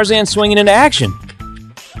modern-day Tarzan swinging into action.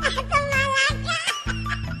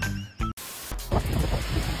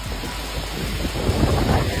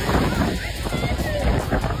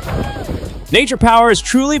 Nature power is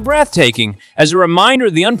truly breathtaking, as a reminder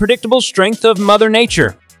of the unpredictable strength of Mother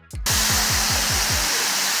Nature.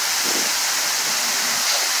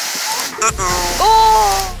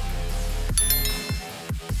 Oh!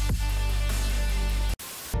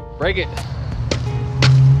 Break it.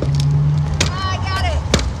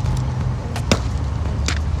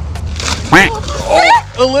 Oh,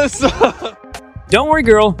 Alyssa! Don't worry,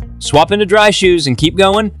 girl. Swap into dry shoes and keep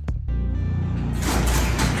going.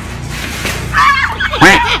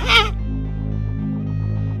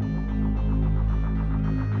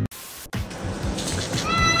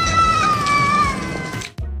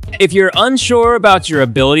 If you're unsure about your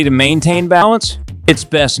ability to maintain balance, it's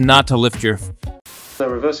best not to lift your... The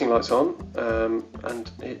reversing light's on,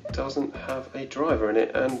 and it doesn't have a driver in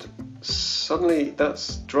it, and suddenly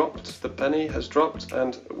that's dropped, the penny has dropped,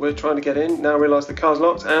 and we're trying to get in, now realise the car's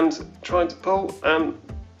locked, and trying to pull, and...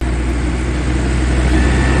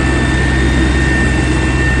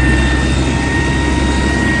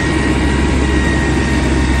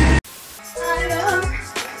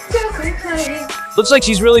 Looks like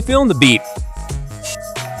she's really feeling the beat.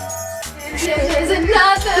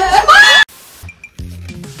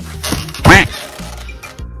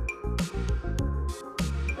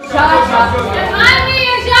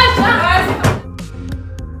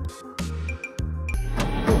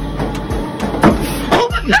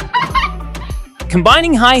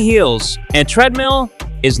 Combining high heels and treadmill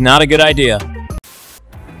is not a good idea.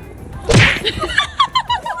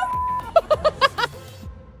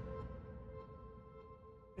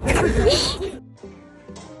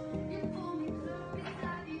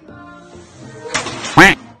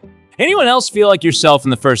 Anyone else feel like yourself in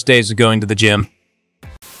the first days of going to the gym?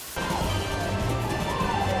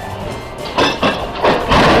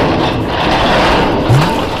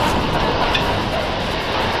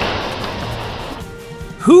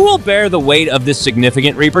 Who will bear the weight of this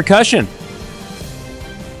significant repercussion?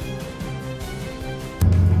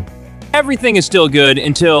 Everything is still good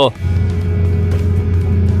until...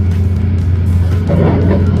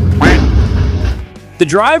 The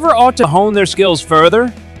driver ought to hone their skills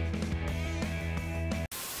further.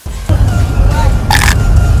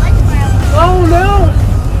 Oh no!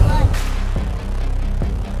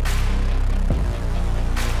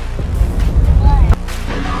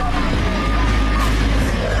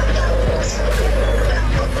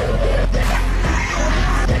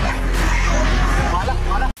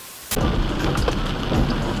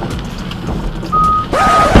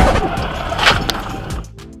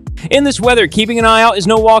 In this weather, keeping an eye out is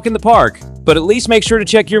no walk in the park, but at least make sure to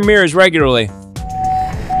check your mirrors regularly.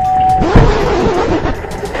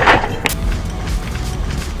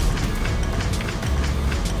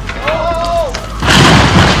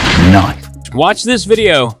 Nice. Watch this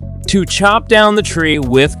video to chop down the tree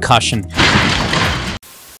with cushion.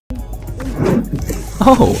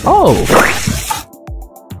 Oh.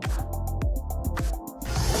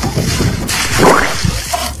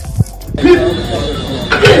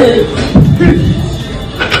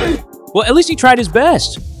 Well, at least he tried his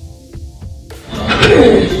best.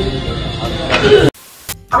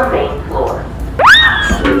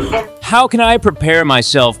 How can I prepare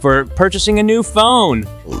myself for purchasing a new phone?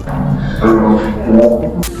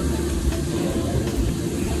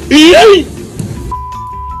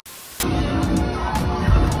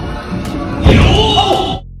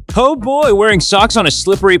 Oh boy, wearing socks on a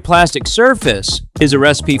slippery plastic surface is a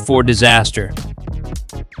recipe for disaster.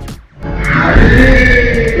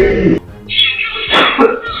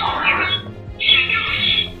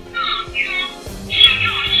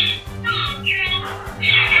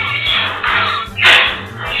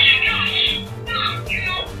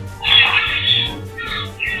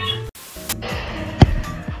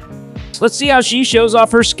 Let's see how she shows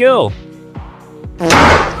off her skill.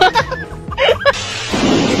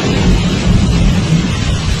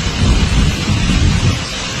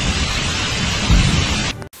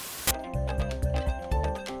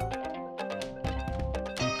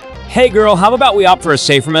 Hey girl, how about we opt for a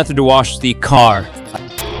safer method to wash the car?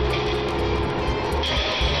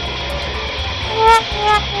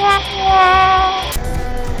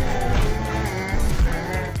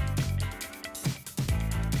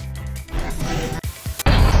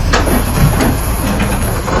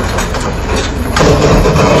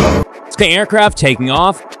 The aircraft taking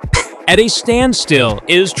off at a standstill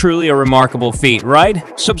is truly a remarkable feat, right?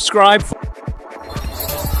 Subscribe for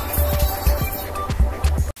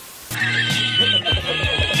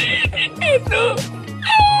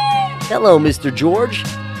Hello, Mr. George.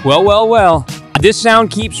 Well. This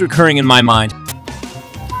sound keeps recurring in my mind.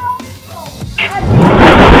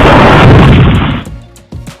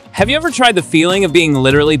 Have you ever tried the feeling of being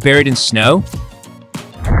literally buried in snow?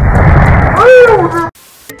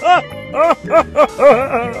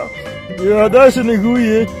 Ja, dat is een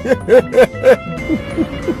goeie.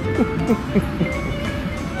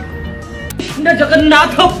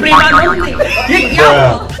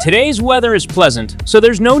 Today's weather is pleasant, so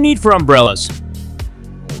there's no need for umbrellas.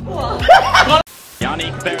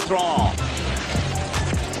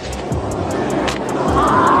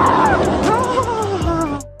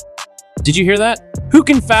 Did you hear that? Who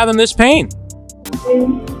can fathom this pain?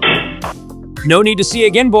 No need to see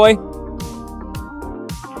again, boy.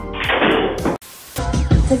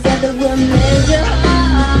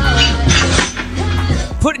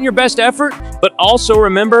 Put in your best effort, but also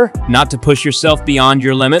remember not to push yourself beyond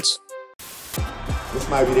your limits. This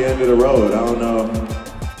might be the end of the road, I don't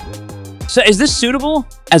know. So is this suitable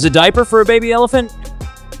as a diaper for a baby elephant?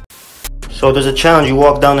 So there's a challenge. You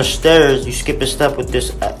walk down the stairs, you skip a step with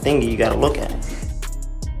this thingy you gotta look at.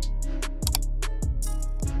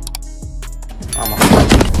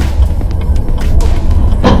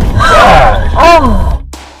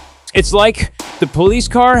 It's like the police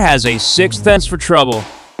car has a sixth sense for trouble,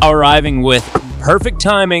 arriving with perfect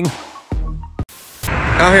timing.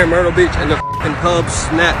 Out here in Myrtle Beach and the f***ing pub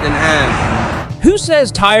snapped in half. Who says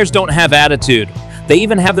tires don't have attitude? They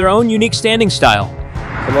even have their own unique standing style.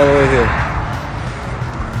 Come all the way here.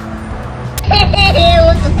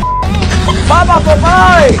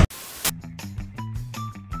 Bye.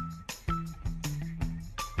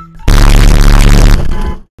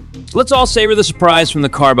 Let's all savor the surprise from the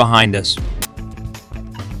car behind us.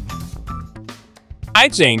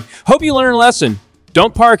 Sightseeing. Hope you learn a lesson.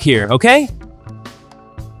 Don't park here, okay?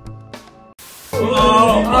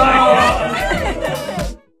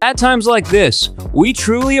 At times like this, we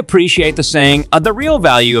truly appreciate the saying, the real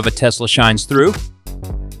value of a Tesla shines through.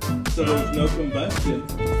 So there's no combustion.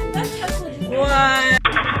 What?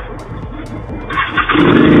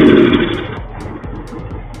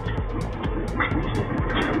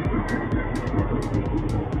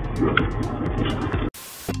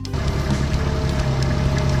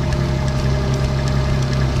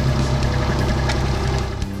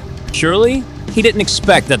 Surely, he didn't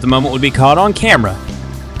expect that the moment would be caught on camera.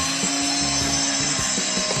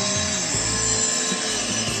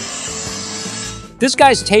 This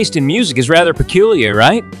guy's taste in music is rather peculiar,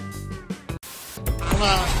 right?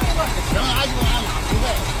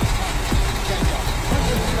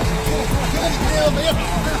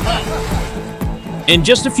 In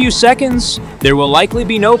just a few seconds, there will likely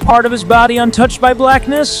be no part of his body untouched by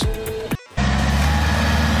blackness.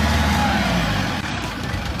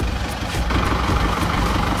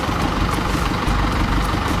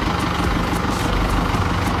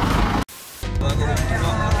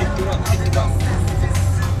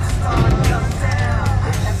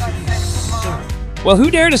 Well,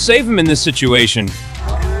 who dared to save him in this situation?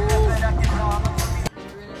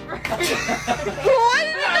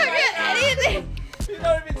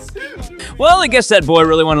 Well, I guess that boy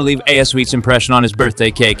really wanted to leave A Sweet's impression on his birthday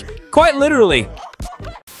cake. Quite literally.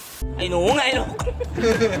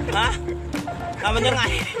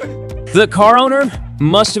 The car owner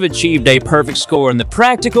must have achieved a perfect score in the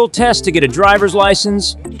practical test to get a driver's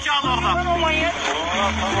license.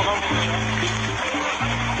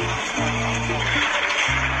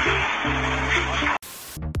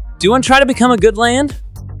 Do you want to try to become a good land?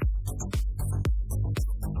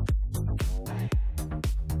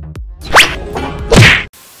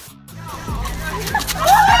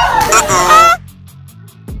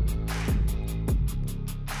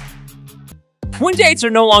 Twin dates are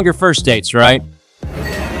no longer first dates, right?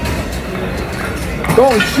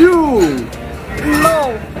 Don't shoot!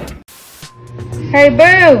 No! Hey,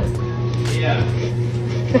 Boo! Yeah?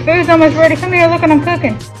 The food's almost ready. Come here, look what I'm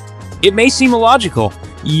cooking. It may seem illogical,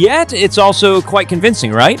 yet it's also quite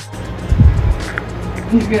convincing, right?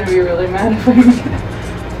 He's gonna be really mad if I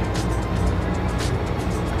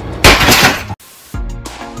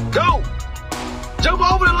Go! Jump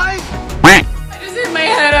over the lake! I just hit my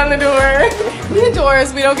head on the door. The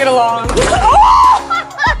doors, we don't get along.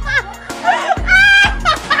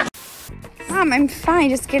 Mom, I'm fine.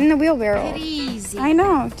 Just get in the wheelbarrow. Get easy. I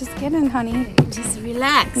know. Just get in, honey. Just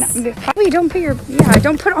relax. No, wait, don't put your... Yeah,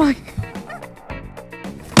 don't put all...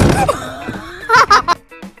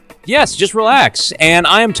 Yes, just relax, and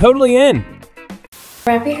I am totally in.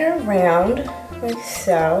 Wrapping her around like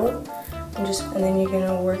so, and then you're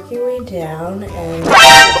gonna work your way down and.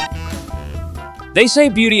 They say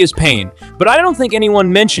beauty is pain, but I don't think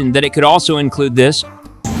anyone mentioned that it could also include this.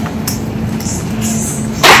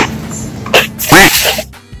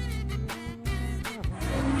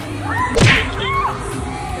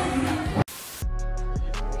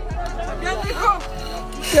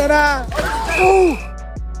 Get out! Oh!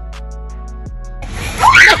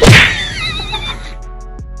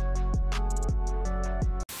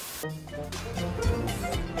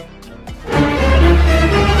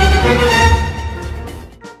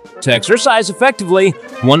 To exercise effectively,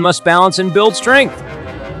 one must balance and build strength.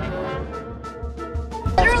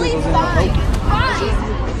 Literally fine.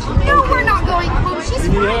 No, we're not going home. She's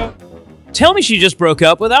fine. Tell me she just broke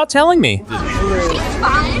up without telling me. She's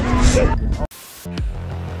fine.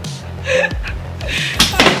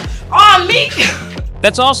 On me!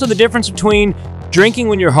 That's also the difference between drinking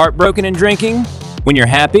when you're heartbroken and drinking when you're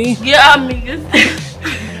happy. Yeah, amigas.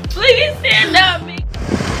 Please stand up, me.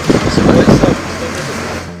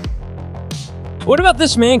 What about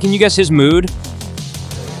this man? Can you guess his mood?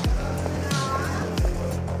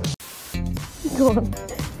 Go on.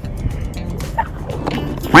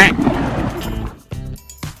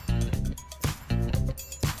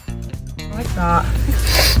 Like that.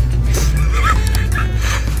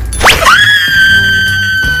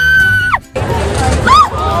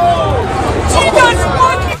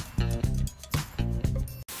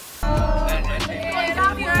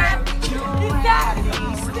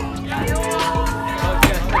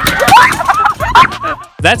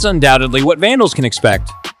 That's undoubtedly what vandals can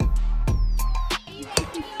expect.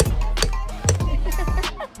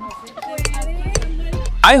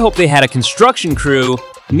 I hope they had a construction crew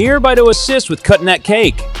nearby to assist with cutting that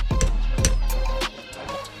cake.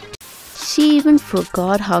 She even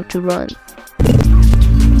forgot how to run.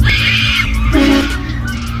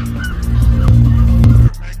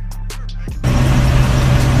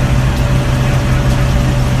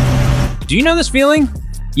 Do you know this feeling?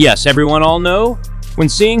 Yes, everyone all know. When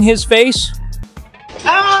seeing his face,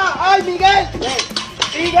 ¡Ay, Miguel!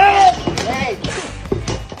 ¡Miguel!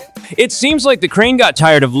 it seems like the crane got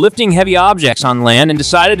tired of lifting heavy objects on land and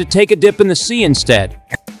decided to take a dip in the sea instead.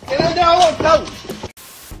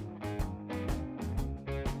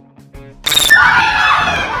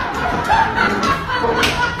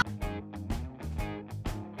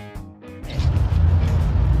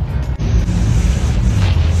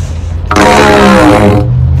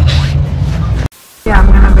 Yeah, I'm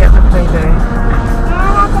gonna be at the playday.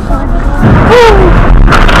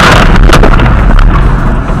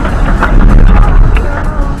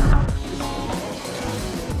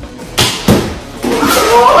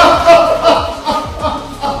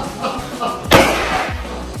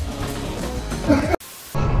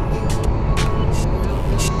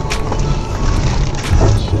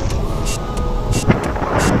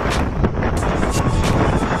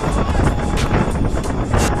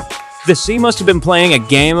 The sea must have been playing a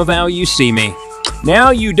game of how you see me. Now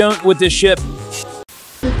you don't with this ship.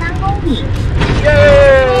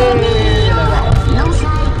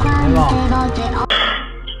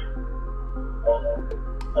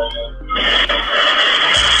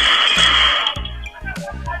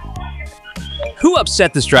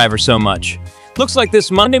 upset this driver so much? Looks like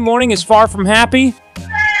this Monday morning is far from happy.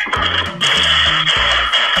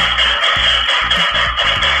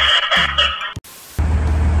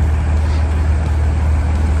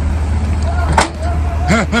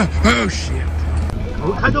 Oh shit！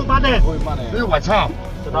 我开动慢点，哎我操！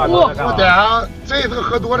我等下这个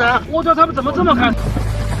喝多了。我操，他们怎么这么开？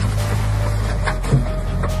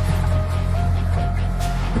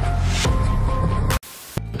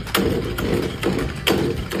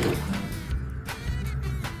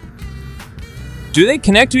 Do they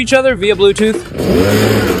connect to each other via Bluetooth?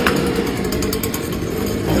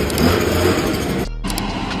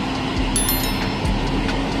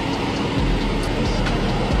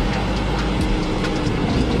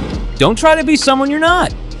 Don't try to be someone you're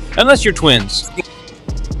not, unless you're twins.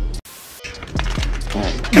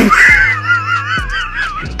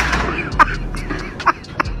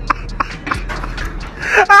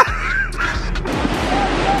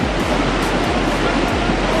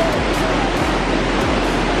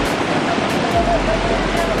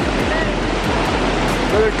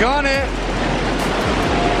 They're gun it.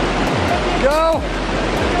 Go.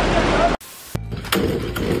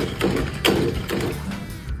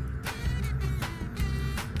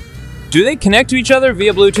 Do they connect to each other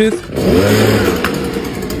via Bluetooth?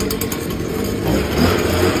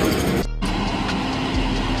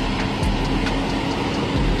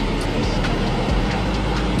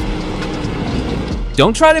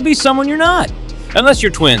 Don't try to be someone you're not, unless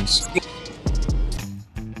you're twins.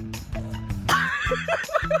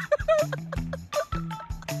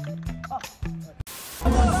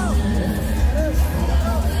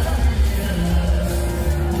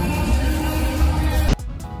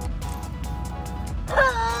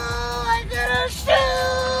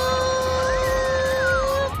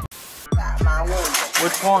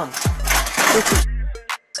 Which one?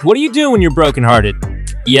 What do you do when you're brokenhearted?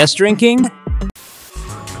 Yes, drinking?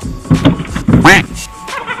 Last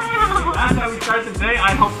time we tried today,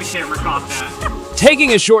 I hope the camera caught that.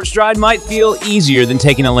 Taking a short stride might feel easier than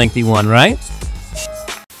taking a lengthy one, right?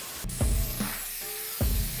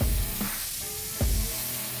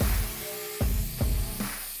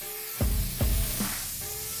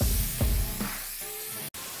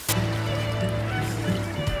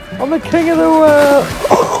 I'm the king of the world!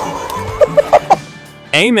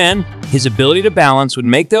 Amen. His ability to balance would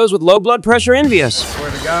make those with low blood pressure envious.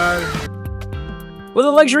 Swear to God. With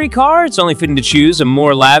a luxury car, it's only fitting to choose a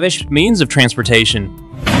more lavish means of transportation.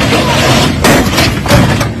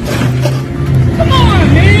 Come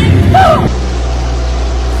on, man! Oh.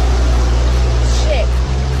 Shit.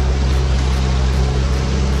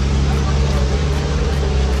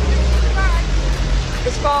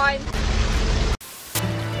 It's fine.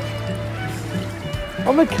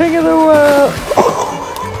 I'm the king of the world!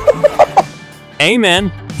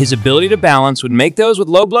 Amen. His ability to balance would make those with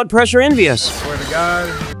low blood pressure envious. Swear to God.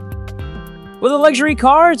 With a luxury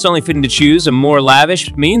car, it's only fitting to choose a more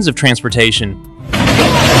lavish means of transportation.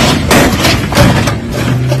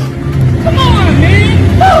 Come on,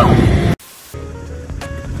 man! Oh.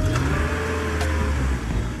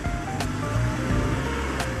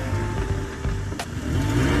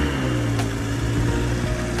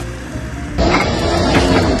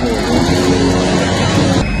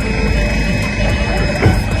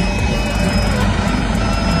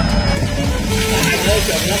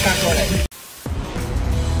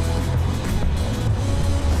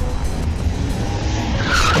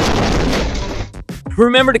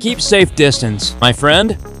 Remember to keep safe distance, my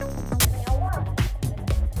friend.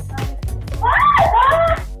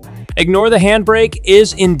 Ignore the handbrake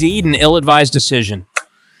is indeed an ill-advised decision.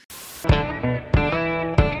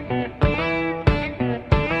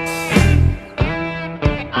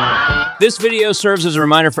 This video serves as a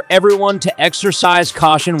reminder for everyone to exercise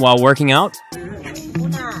caution while working out.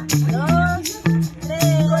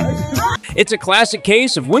 It's a classic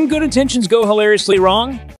case of when good intentions go hilariously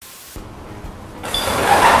wrong.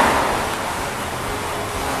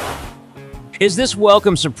 Is this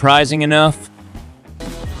welcome surprising enough?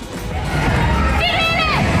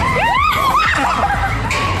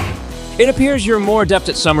 It appears you're more adept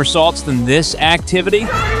at somersaults than this activity.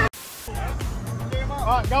 Go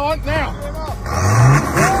on now.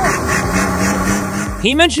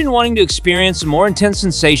 He mentioned wanting to experience a more intense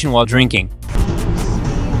sensation while drinking.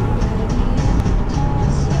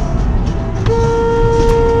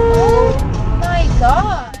 Oh my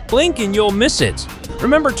God. Blink and you'll miss it.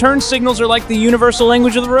 Remember, turn signals are like the universal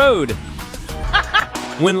language of the road.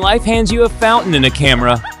 When life hands you a fountain and a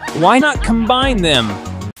camera, why not combine them?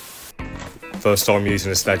 First time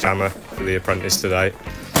using a sledgehammer for the apprentice today.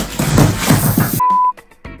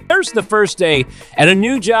 There course, the first day at a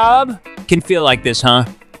new job can feel like this, huh?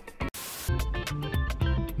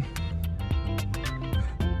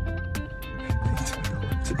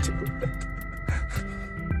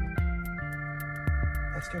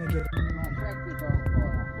 That's gonna get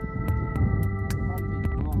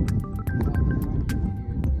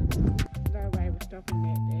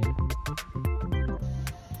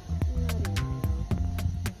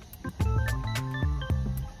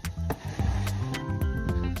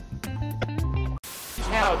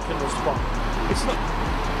Now it can respond. It's not.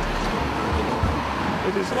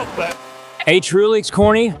 It is not that. A truly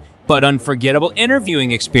corny but unforgettable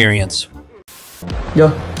interviewing experience. Yo.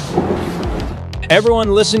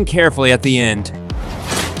 Everyone listen carefully at the end.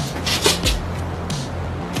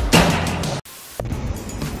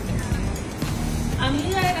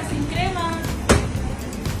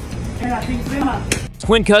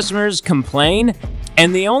 When customers complain,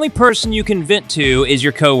 and the only person you can vent to is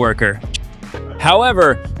your coworker.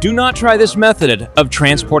 However, do not try this method of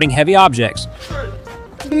transporting heavy objects.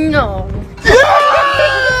 No.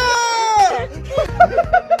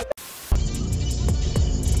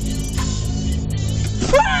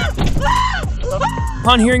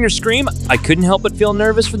 Upon hearing her scream, I couldn't help but feel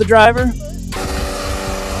nervous for the driver.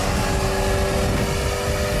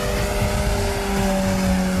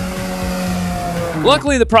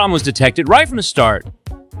 Luckily, the problem was detected right from the start.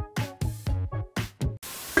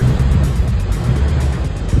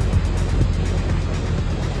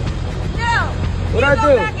 What'd I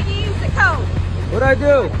do? What'd I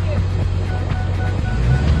do?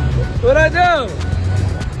 What'd I do?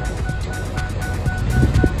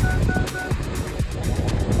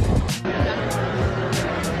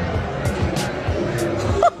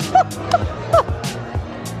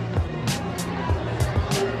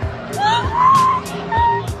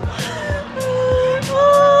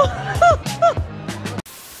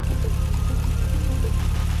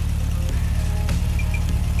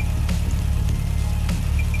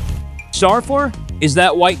 Sorry for? Is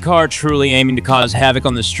that white car truly aiming to cause havoc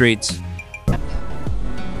on the streets?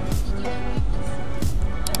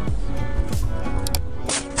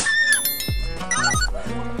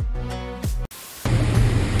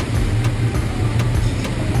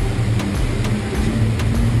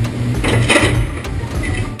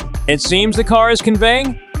 It seems the car is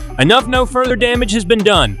conveying enough. No further damage has been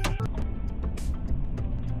done.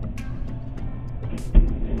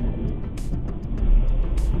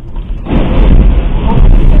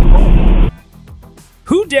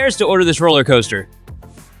 Who dares to order this roller coaster?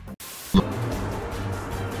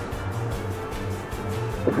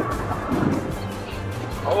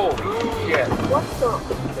 Oh, shit.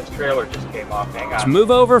 This trailer just came off. Hang on. To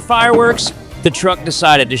move over fireworks, the truck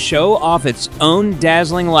decided to show off its own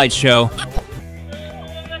dazzling light show.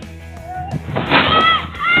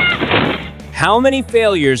 How many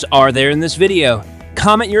failures are there in this video?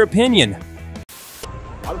 Comment your opinion.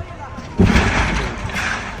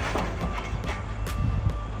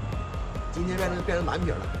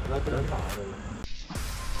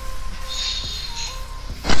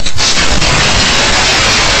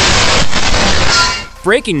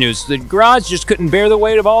 Breaking news, the garage just couldn't bear the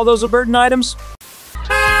weight of all those burden items.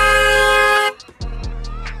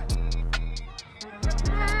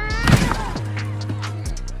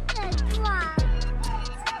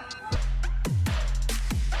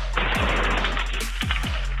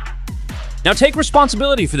 Now take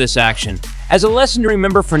responsibility for this action, as a lesson to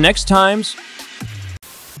remember for next times.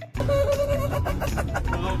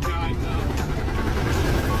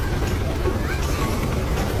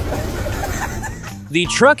 The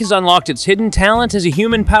truck has unlocked its hidden talent as a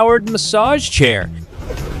human-powered massage chair.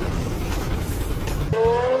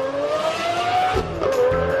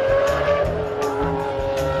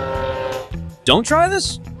 Don't try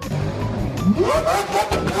this?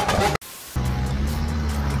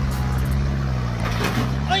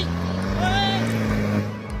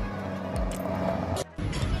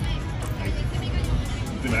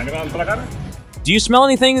 Do you smell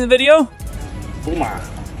anything in the video?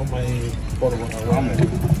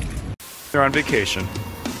 They're on vacation.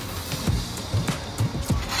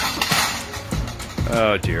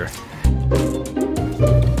 Oh dear.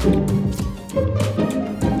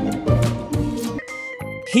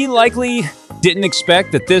 He likely didn't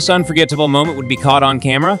expect that this unforgettable moment would be caught on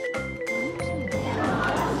camera.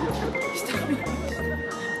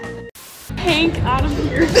 Hank, out of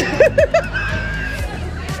here.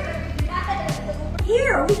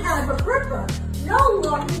 Here we have a gripper. No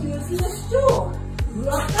longer using a stool.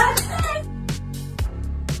 Look at that.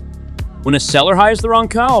 When a seller hires the wrong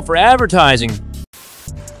cow for advertising.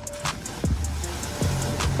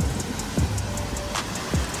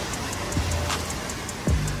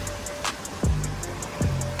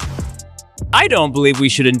 I don't believe we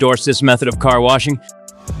should endorse this method of car washing.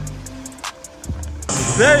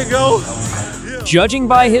 There you go. Judging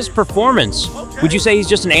by his performance, would you say he's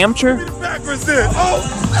just an amateur? Backwards then. Oh.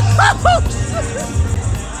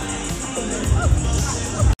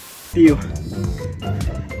 You.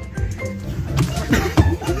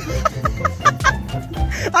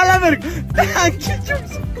 A ver.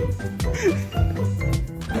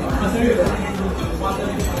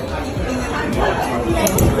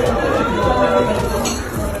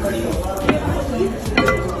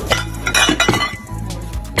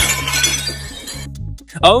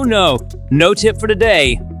 Oh no, no tip for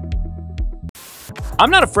today.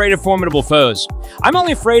 I'm not afraid of formidable foes. I'm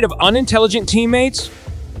only afraid of unintelligent teammates.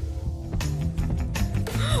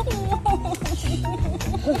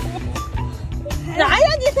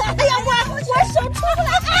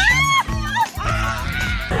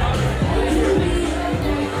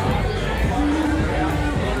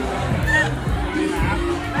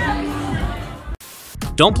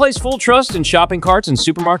 Don't place full trust in shopping carts and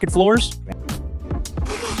supermarket floors.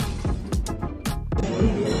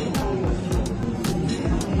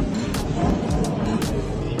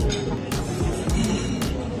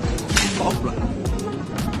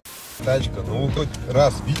 Тачка, ну хоть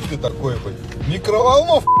раз видели такое,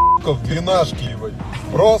 микроволновка в двенашке, ебать.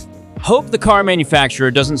 Просто. Hope the car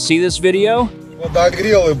manufacturer doesn't see this video.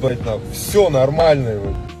 Подогрел, ебать, все нормально,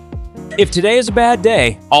 ебать. If today is a bad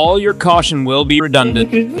day, all your caution will be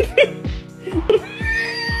redundant.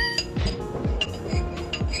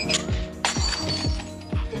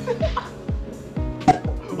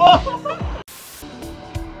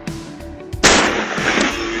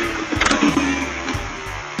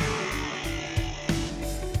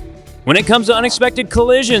 When it comes to unexpected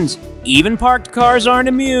collisions, even parked cars aren't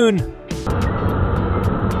immune.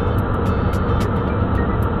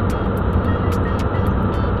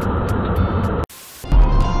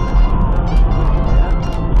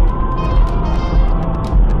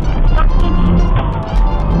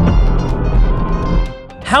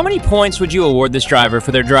 How many points would you award this driver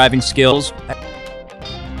for their driving skills?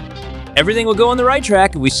 Everything will go on the right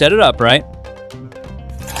track if we set it up right.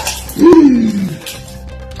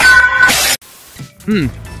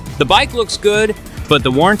 The bike looks good, but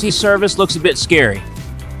the warranty service looks a bit scary.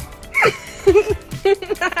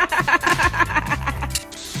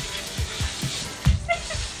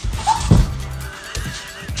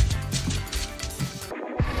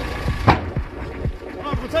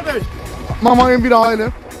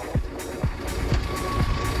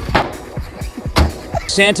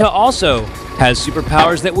 Santa also has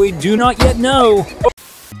superpowers that we do not yet know.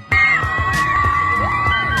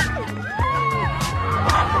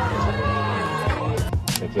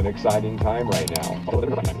 It's an exciting time right now. We're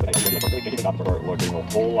start looking a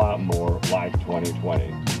whole lot more like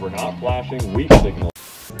 2020. We're not flashing weak signals.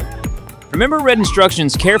 Remember read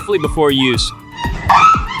instructions carefully before use.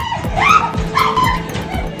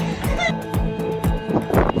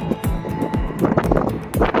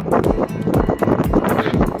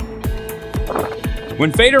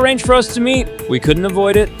 When fate arranged for us to meet, we couldn't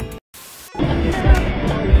avoid it.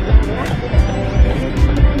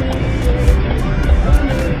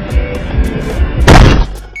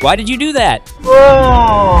 Why did you do that?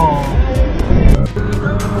 Whoa!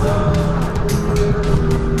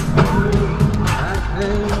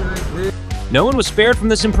 No one was spared from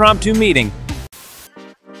this impromptu meeting.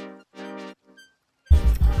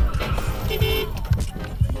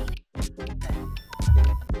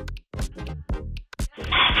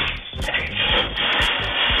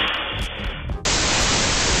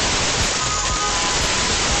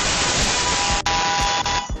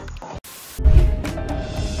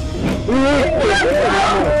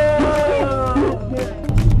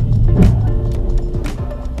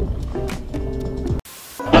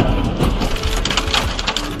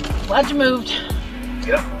 Glad you moved.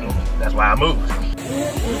 Yep, that's why I moved.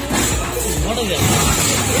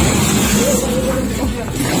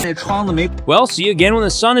 Well, see you again when the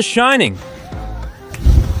sun is shining.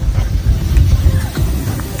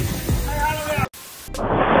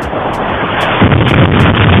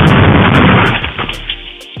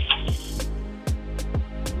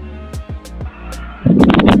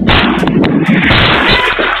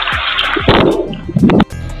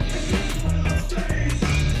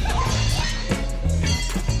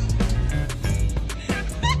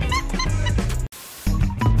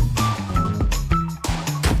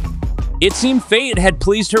 It seemed fate had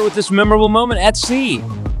pleased her with this memorable moment at sea.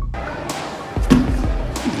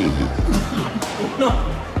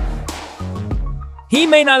 He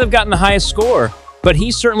may not have gotten the highest score, but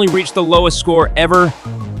he certainly reached the lowest score ever.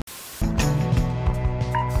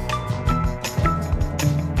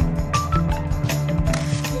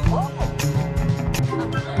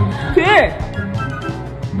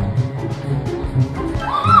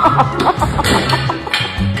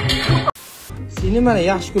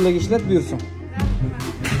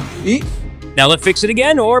 Now let's fix it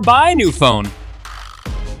again or buy a new phone.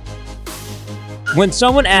 When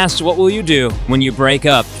someone asks what will you do when you break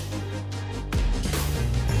up,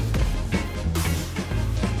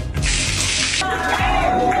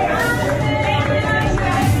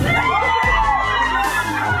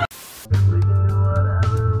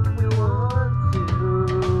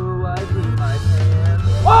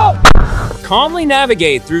 calmly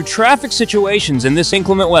navigate through traffic situations in this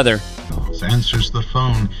inclement weather. Answers the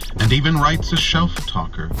phone and even writes a shelf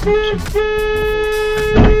talker at night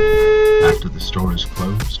after the store is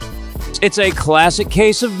closed. It's a classic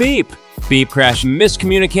case of beep. Beep crash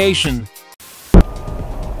miscommunication.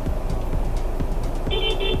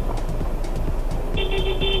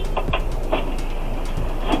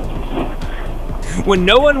 When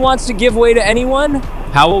no one wants to give way to anyone,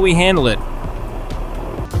 how will we handle it?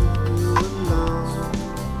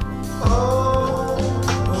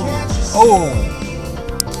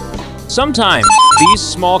 Sometimes, these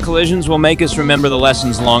small collisions will make us remember the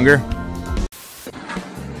lessons longer.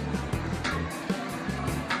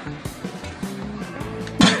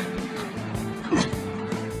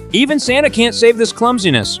 Even Santa can't save this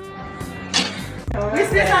clumsiness.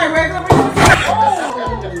 This is not regular.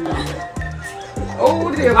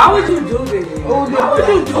 Oh, dear. Why would you do this? Oh, dear. Why would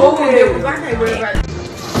you do this? I can't worry about it.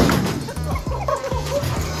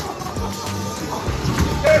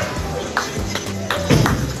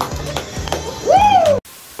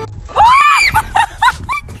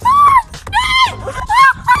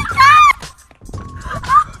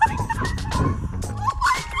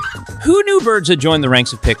 Who knew birds had joined the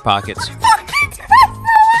ranks of pickpockets?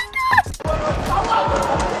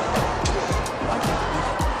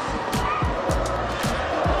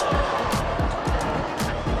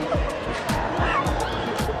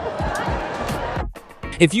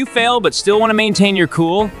 If you fail but still want to maintain your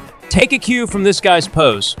cool, take a cue from this guy's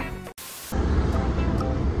pose.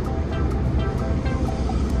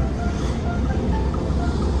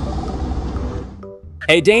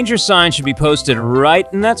 A danger sign should be posted right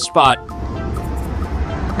in that spot.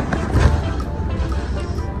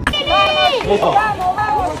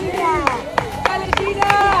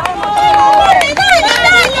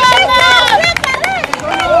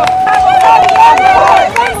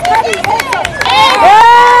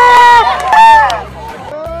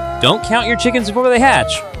 Don't count your chickens before they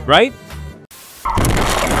hatch, right?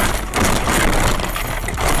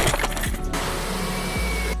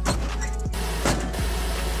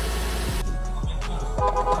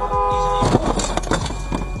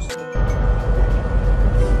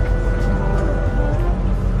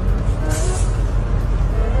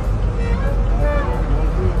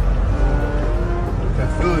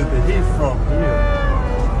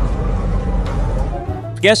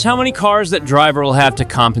 Guess how many cars that driver will have to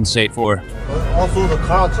compensate for? Also the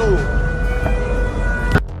car too.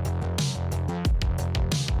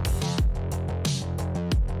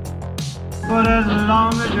 But as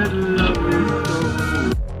long as you love me so.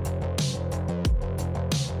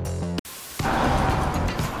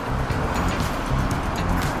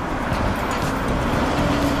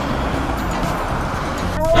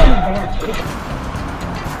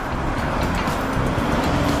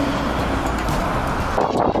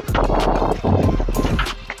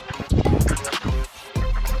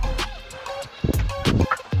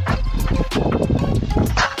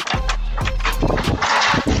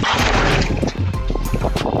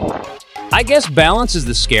 I guess balance is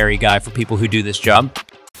the scary guy for people who do this job.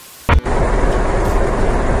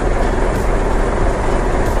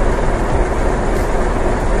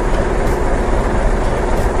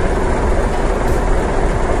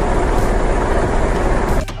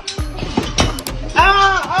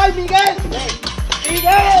 ¡Ay, Miguel!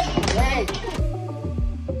 ¡Miguel!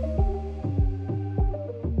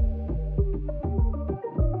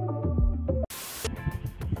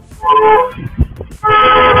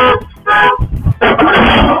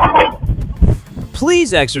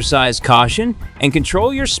 Please exercise caution and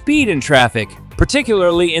control your speed in traffic,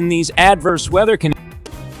 particularly in these adverse weather conditions.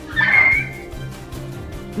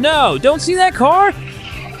 No, don't see that car?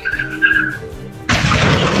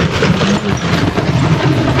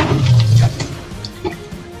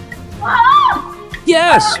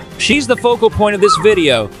 Yes, she's the focal point of this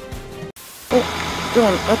video. Oh, go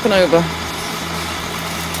on, up and over.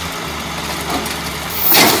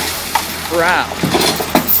 Crap.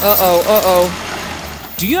 Uh-oh, uh-oh.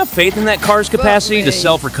 Do you have faith in that car's capacity to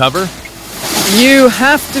self-recover? You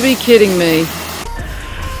have to be kidding me.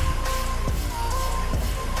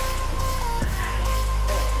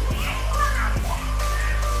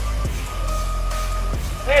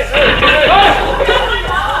 Hey!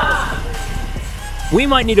 We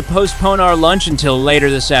might need to postpone our lunch until later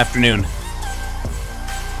this afternoon.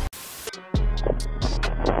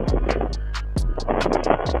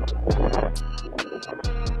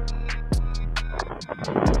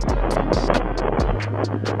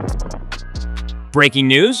 Breaking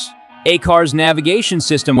news: a car's navigation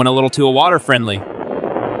system went a little too water-friendly.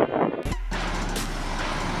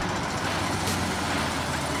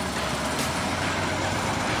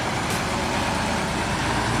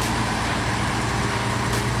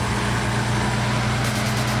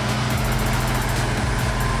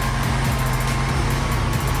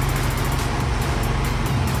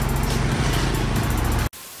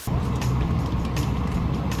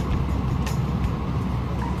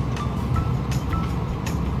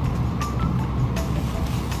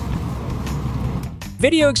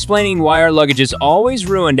 Video explaining why our luggage is always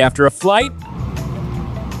ruined after a flight.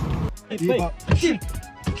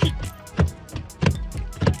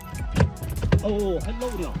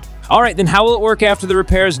 Alright, then how will it work after the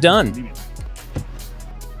repair is done?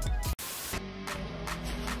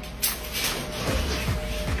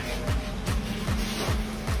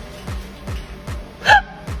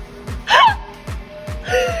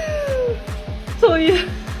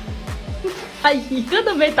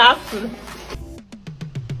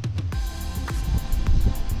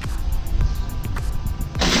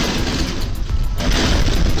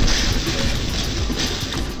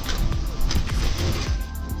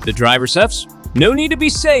 The driver says, no need to be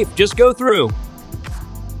safe, just go through.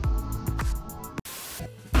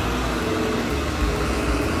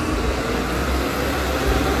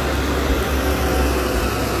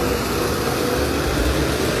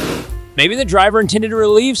 Maybe the driver intended to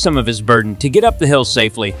relieve some of his burden to get up the hill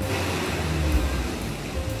safely.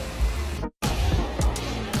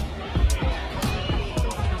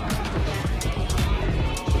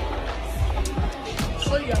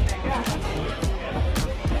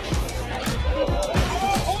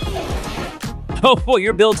 Oh boy,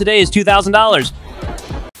 your bill today is $2,000.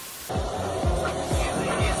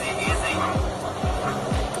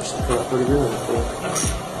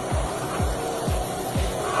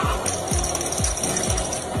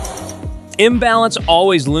 Imbalance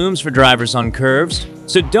always looms for drivers on curves,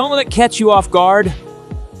 so don't let it catch you off guard.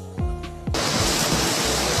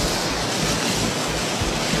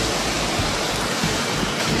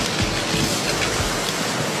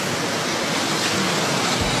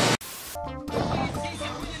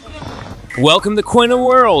 Welcome to Quinta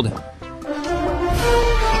World.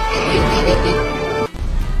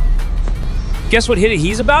 Guess what hit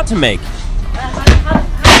he's about to make?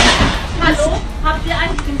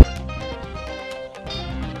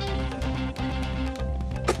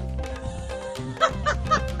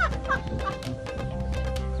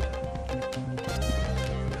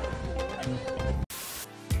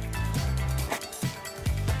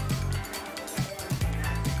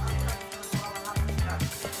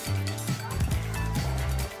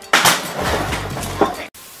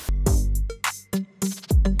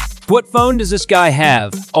 What phone does this guy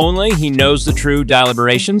have? Only he knows the true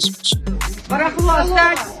deliberations.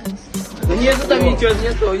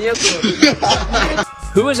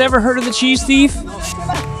 Who has ever heard of the cheese thief?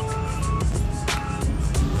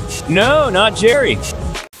 No, not Jerry.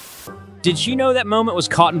 Did she know that moment was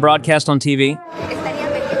caught and broadcast on TV?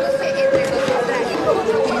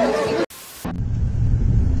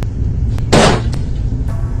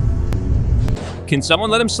 Can someone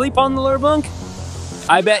let him sleep on the lure bunk?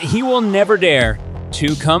 I bet he will never dare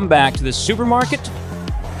to come back to the supermarket.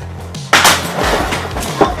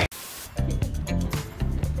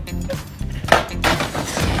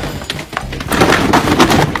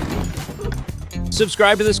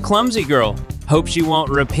 Subscribe to this clumsy girl. Hope she won't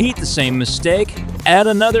repeat the same mistake at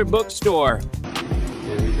another bookstore.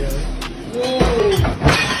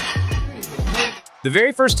 The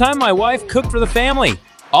very first time my wife cooked for the family.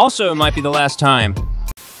 Also, it might be the last time.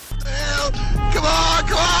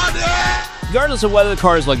 Regardless of whether the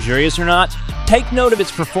car is luxurious or not, take note of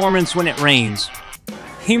its performance when it rains.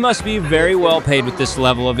 He must be very well paid with this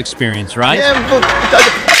level of experience, right?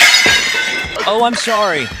 Oh, I'm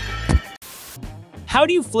sorry. How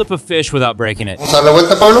do you flip a fish without breaking it?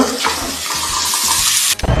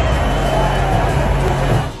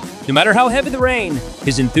 No matter how heavy the rain,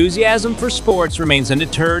 his enthusiasm for sports remains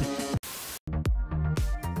undeterred.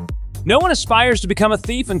 No one aspires to become a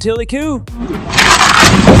thief until they coup.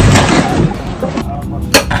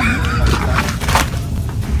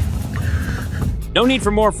 No need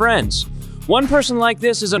for more friends. One person like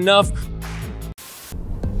this is enough.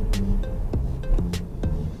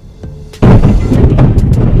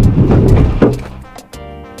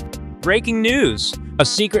 Breaking news. A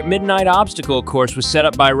secret midnight obstacle course was set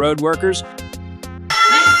up by road workers.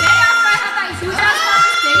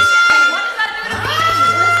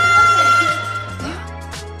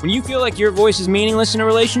 When you feel like your voice is meaningless in a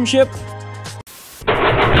relationship,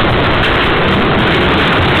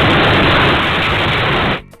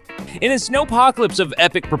 in a snowpocalypse of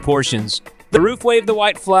epic proportions, the roof waved the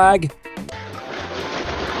white flag.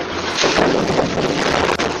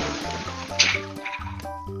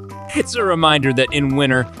 It's a reminder that in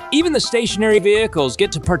winter, even the stationary vehicles get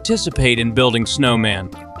to participate in building snowman.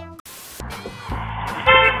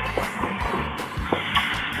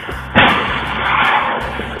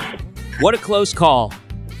 What a close call.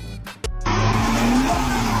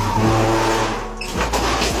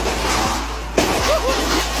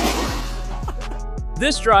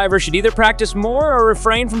 This driver should either practice more or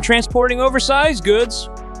refrain from transporting oversized goods.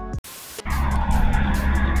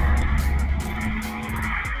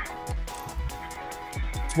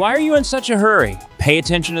 Why are you in such a hurry? Pay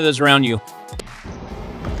attention to those around you.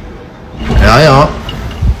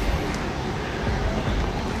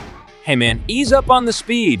 Hey man, ease up on the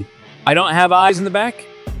speed. I don't have eyes in the back.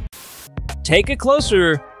 Take a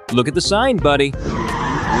closer look at the sign, buddy.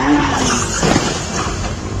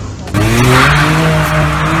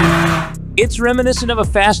 It's reminiscent of a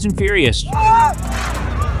Fast and Furious.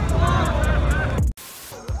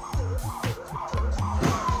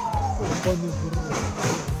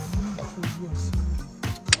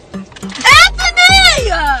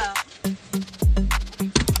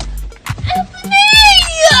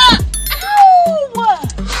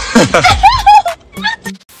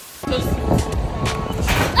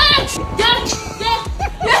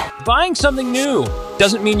 Buying something new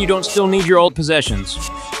doesn't mean you don't still need your old possessions.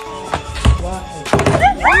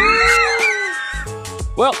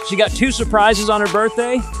 Well, she got 2 surprises on her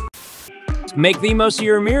birthday. Make the most of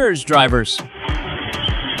your mirrors, drivers.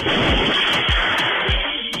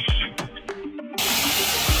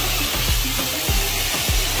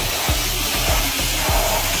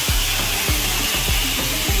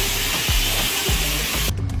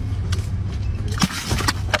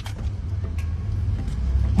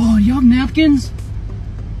 Oh, you have napkins?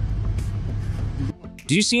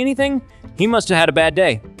 Did you see anything? He must have had a bad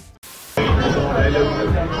day.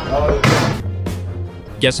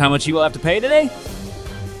 Guess how much he will have to pay today?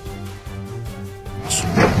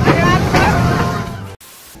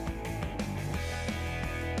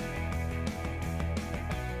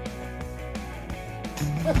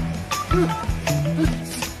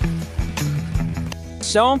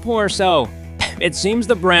 So poor so. It seems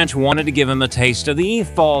the branch wanted to give him a taste of the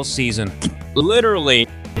fall season. Literally.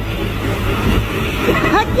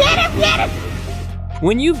 Get him, get him!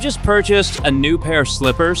 When you've just purchased a new pair of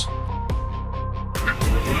slippers,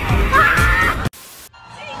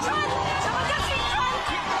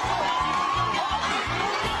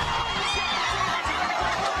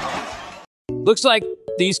 looks like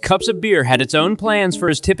these cups of beer had its own plans for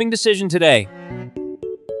his tipping decision today.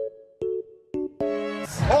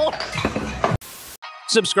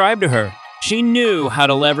 Subscribe to her. She knew how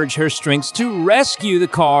to leverage her strengths to rescue the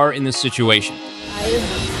car in this situation.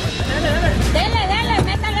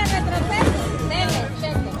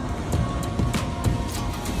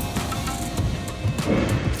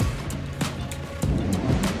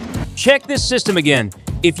 Check this system again.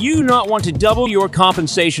 If you do not want to double your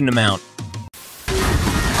compensation amount,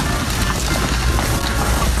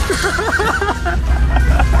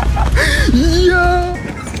 Yeah.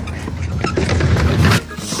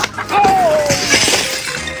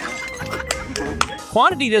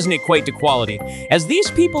 quantity doesn't equate to quality, as these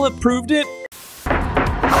people have proved it.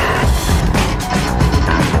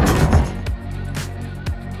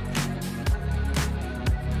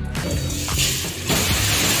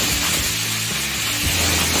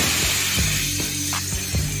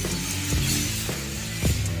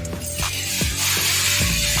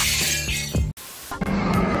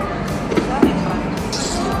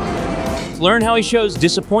 Learn how he shows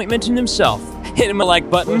disappointment in himself. Hit him a like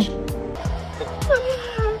button.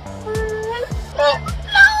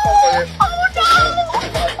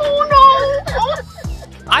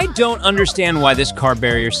 I don't understand why this car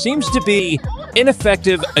barrier seems to be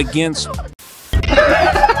ineffective against...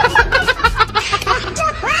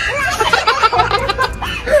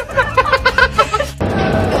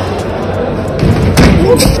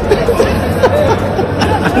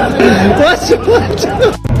 What?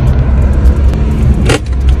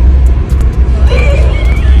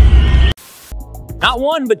 Not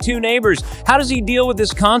one, but two neighbors. How does he deal with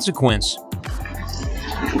this consequence?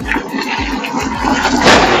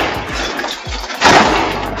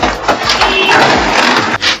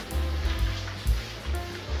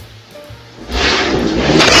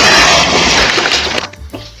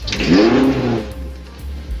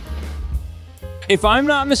 If I'm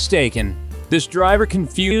not mistaken, this driver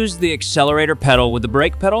confused the accelerator pedal with the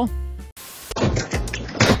brake pedal.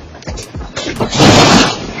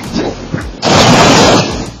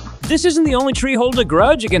 This isn't the only tree holding a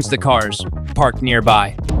grudge against the cars parked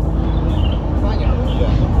nearby.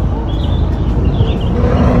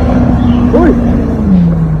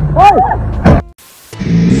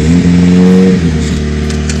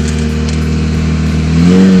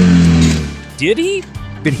 Did he?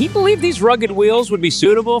 Did he believe these rugged wheels would be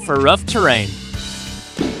suitable for rough terrain?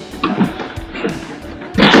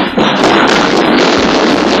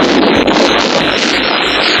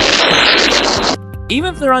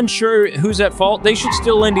 Even if they're unsure who's at fault, they should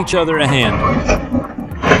still lend each other a hand.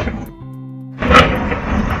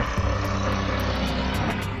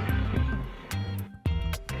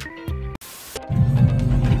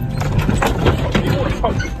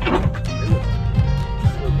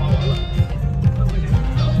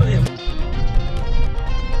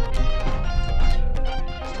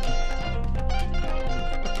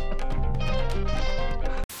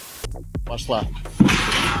 Пошла.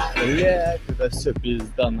 Блядь, это все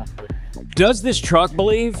пизда нахуй. Does this truck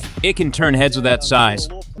believe it can turn heads with that size?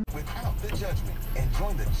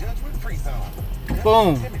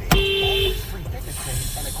 Boom.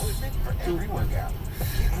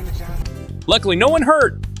 Luckily, no one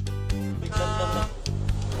hurt.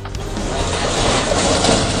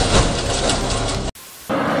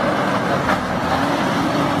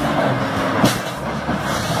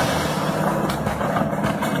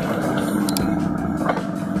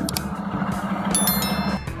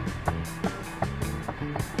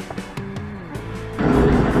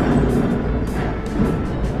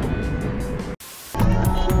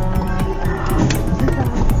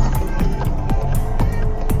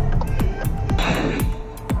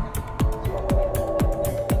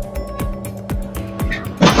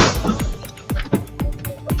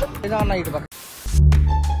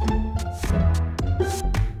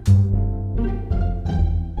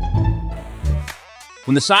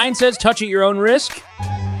 When the sign says touch at your own risk,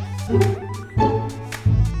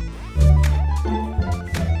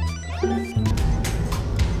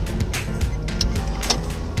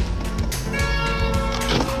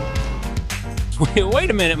 wait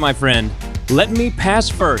a minute, my friend. Let me pass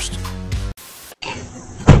first.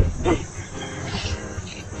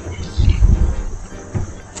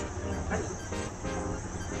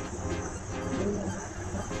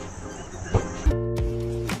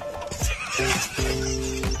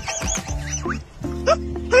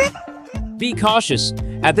 Be cautious.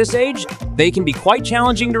 At this age, they can be quite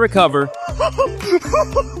challenging to recover.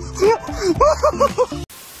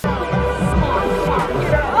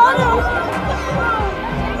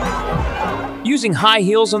 Using high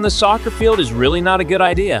heels on the soccer field is really not a good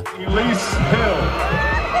idea. Elise Hill.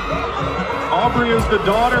 Aubrey is the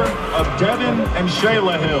daughter of Devin and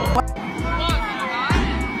Shayla Hill.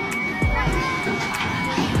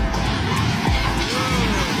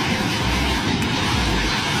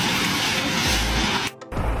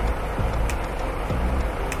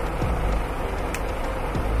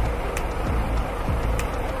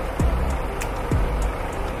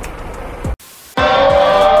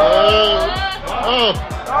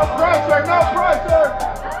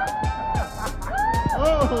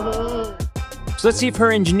 So let's see if her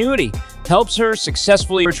ingenuity helps her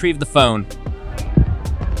successfully retrieve the phone.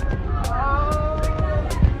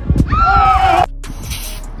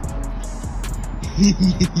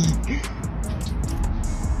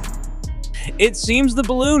 It seems the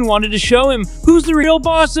balloon wanted to show him who's the real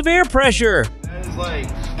boss of air pressure. That is like,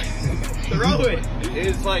 throw it.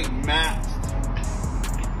 It's like masked.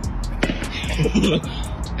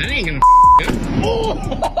 That ain't gonna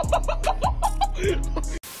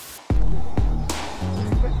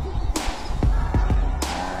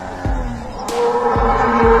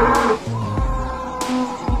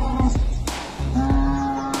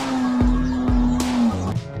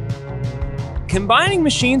Combining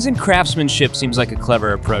machines and craftsmanship seems like a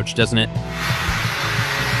clever approach, doesn't it?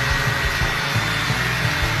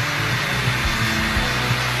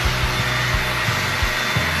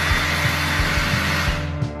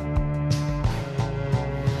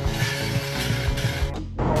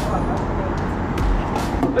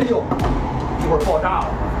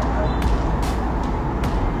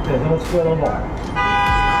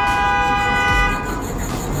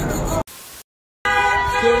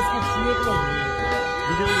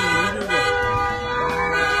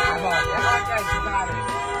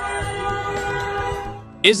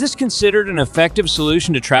 Is this considered an effective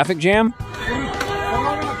solution to traffic jam?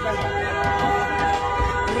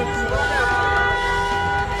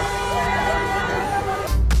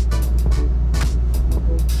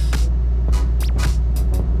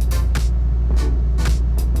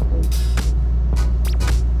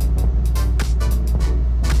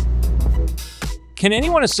 Can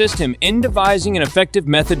anyone assist him in devising an effective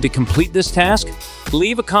method to complete this task?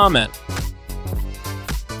 Leave a comment.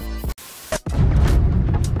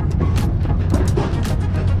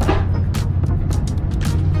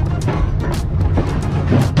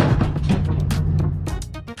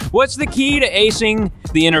 What's the key to acing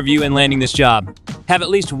the interview and landing this job? Have at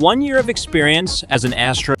least 1 year of experience as an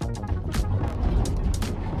astro.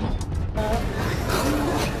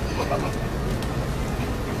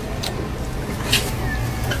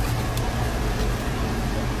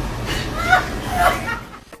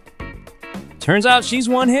 Turns out she's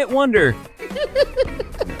one-hit wonder.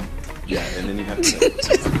 Yeah, and then you have to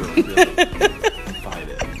really fight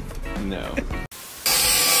it. No.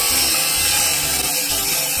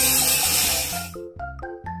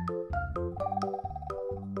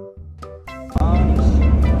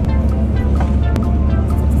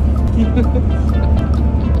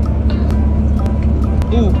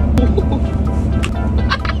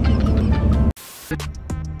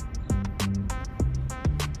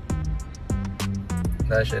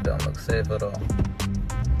 That shit don't look safe at all.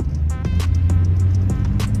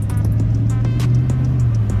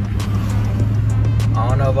 I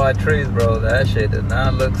don't know about trees, bro. That shit does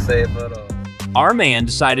not look safe at all. Our man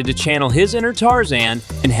decided to channel his inner Tarzan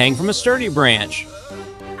and hang from a sturdy branch.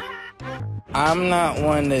 I'm not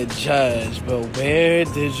one to judge, but where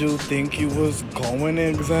did you think you was going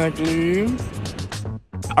exactly?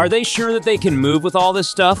 Are they sure that they can move with all this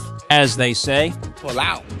stuff, as they say? Pull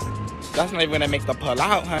out. That's not even gonna make the pull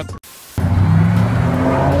out, huh?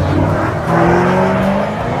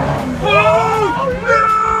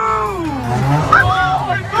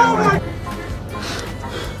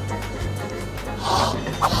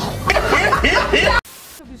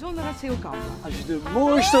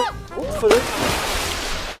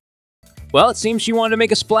 Well, it seems she wanted to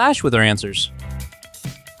make a splash with her answers.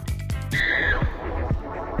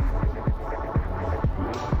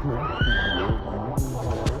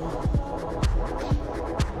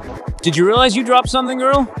 Did you realize you dropped something,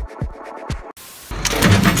 girl?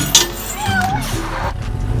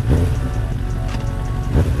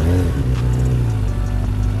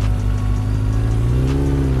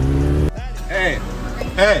 Hey,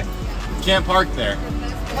 you can't park there.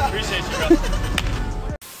 Appreciate you, bro.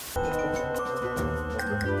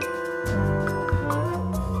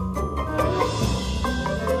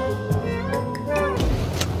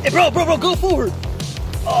 Hey, bro, go forward.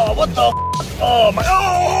 Oh, what the f? Oh, my.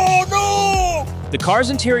 Oh, no! The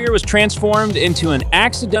car's interior was transformed into an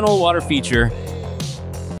accidental water feature.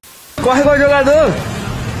 Corre, jogador!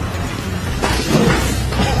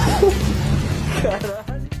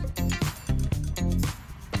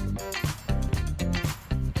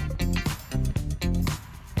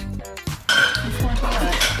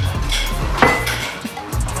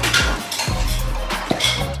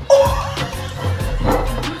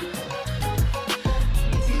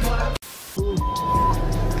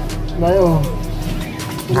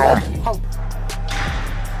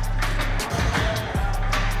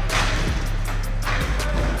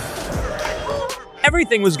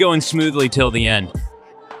 Everything was going smoothly till the end.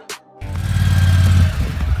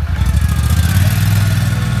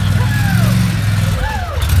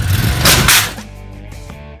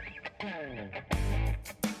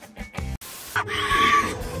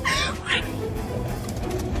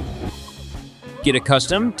 Get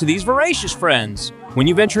accustomed to these voracious friends. When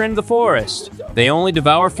you venture into the forest, they only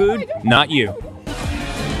devour food, not you.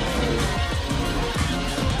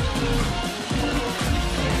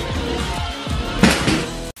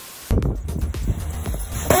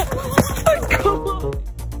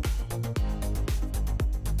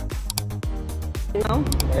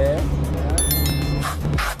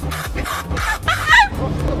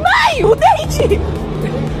 Vai, o dente!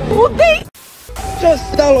 O dente! Co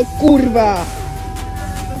stalo, kurwa!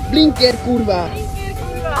 Blinker, kurwa!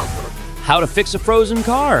 How to fix a frozen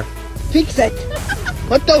car. Fix it!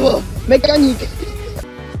 Gotowo! Mechanic!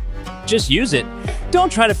 Just use it.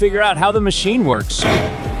 Don't try to figure out how the machine works. Here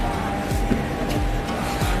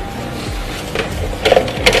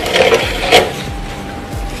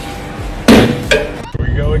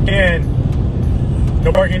we go again.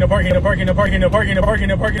 No parking, no parking, no parking, no parking, no parking, no parking,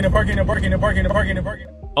 no parking, no parking, no parking, no parking, no parking, no parking.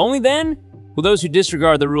 Only then will those who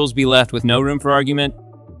disregard the rules be left with no room for argument.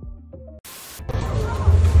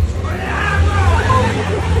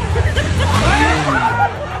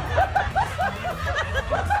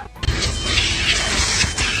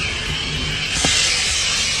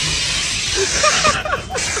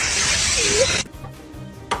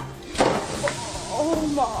 Oh,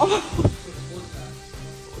 Mom.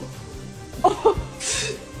 Oh.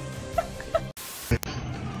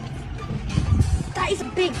 That is a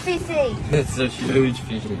big fishy. It's a huge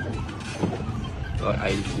fishy. Like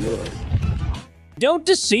 80 kilos. Don't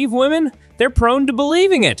deceive women. They're prone to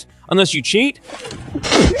believing it. Unless you cheat.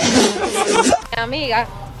 Mi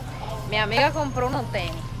amiga compró unos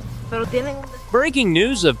tenis. Pero tienen un... Breaking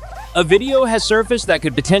news: a video has surfaced that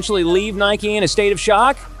could potentially leave Nike in a state of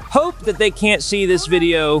shock. Hope that they can't see this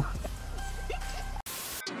video.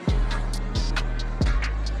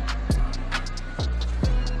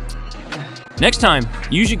 Next time,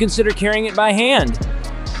 you should consider carrying it by hand.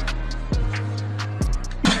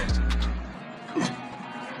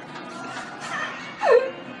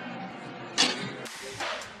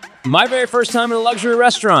 My very first time in a luxury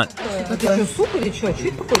restaurant.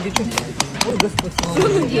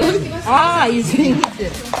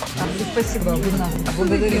 Извините. Спасибо.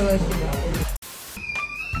 Благодарила тебя.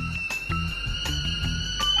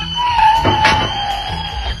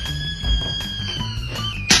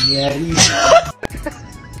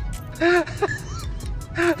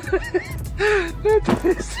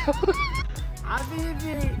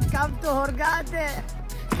 Habibi, come to Hurghada.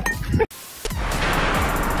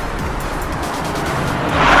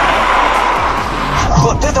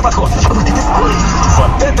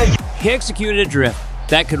 He executed a drift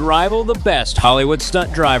that could rival the best Hollywood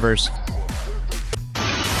stunt drivers.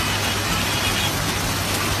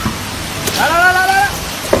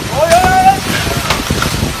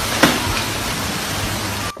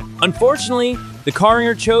 Unfortunately, the car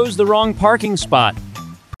owner chose the wrong parking spot.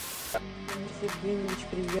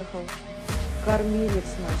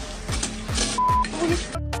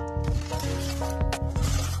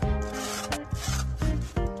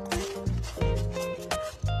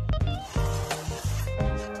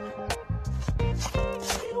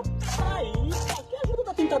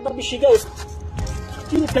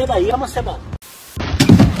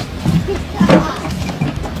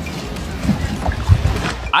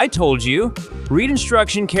 I told you, read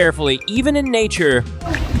instruction carefully, even in nature.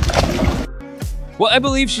 Well, I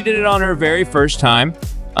believe she did it on her very first time,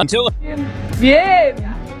 until... Bien.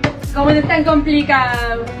 ¿Cómo es tan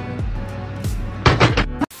complicado?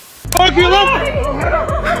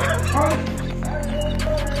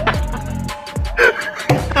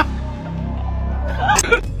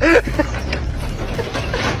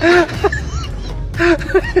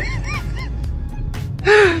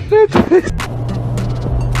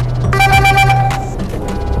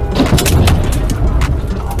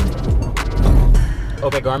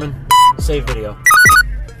 Okay, Garmin, save video.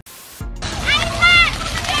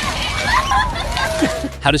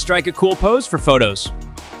 How to strike a cool pose for photos.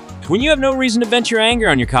 When you have no reason to vent your anger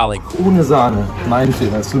on your colleague. Ohne Sahne. Mein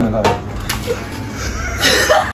Fehler, es tut mir leid.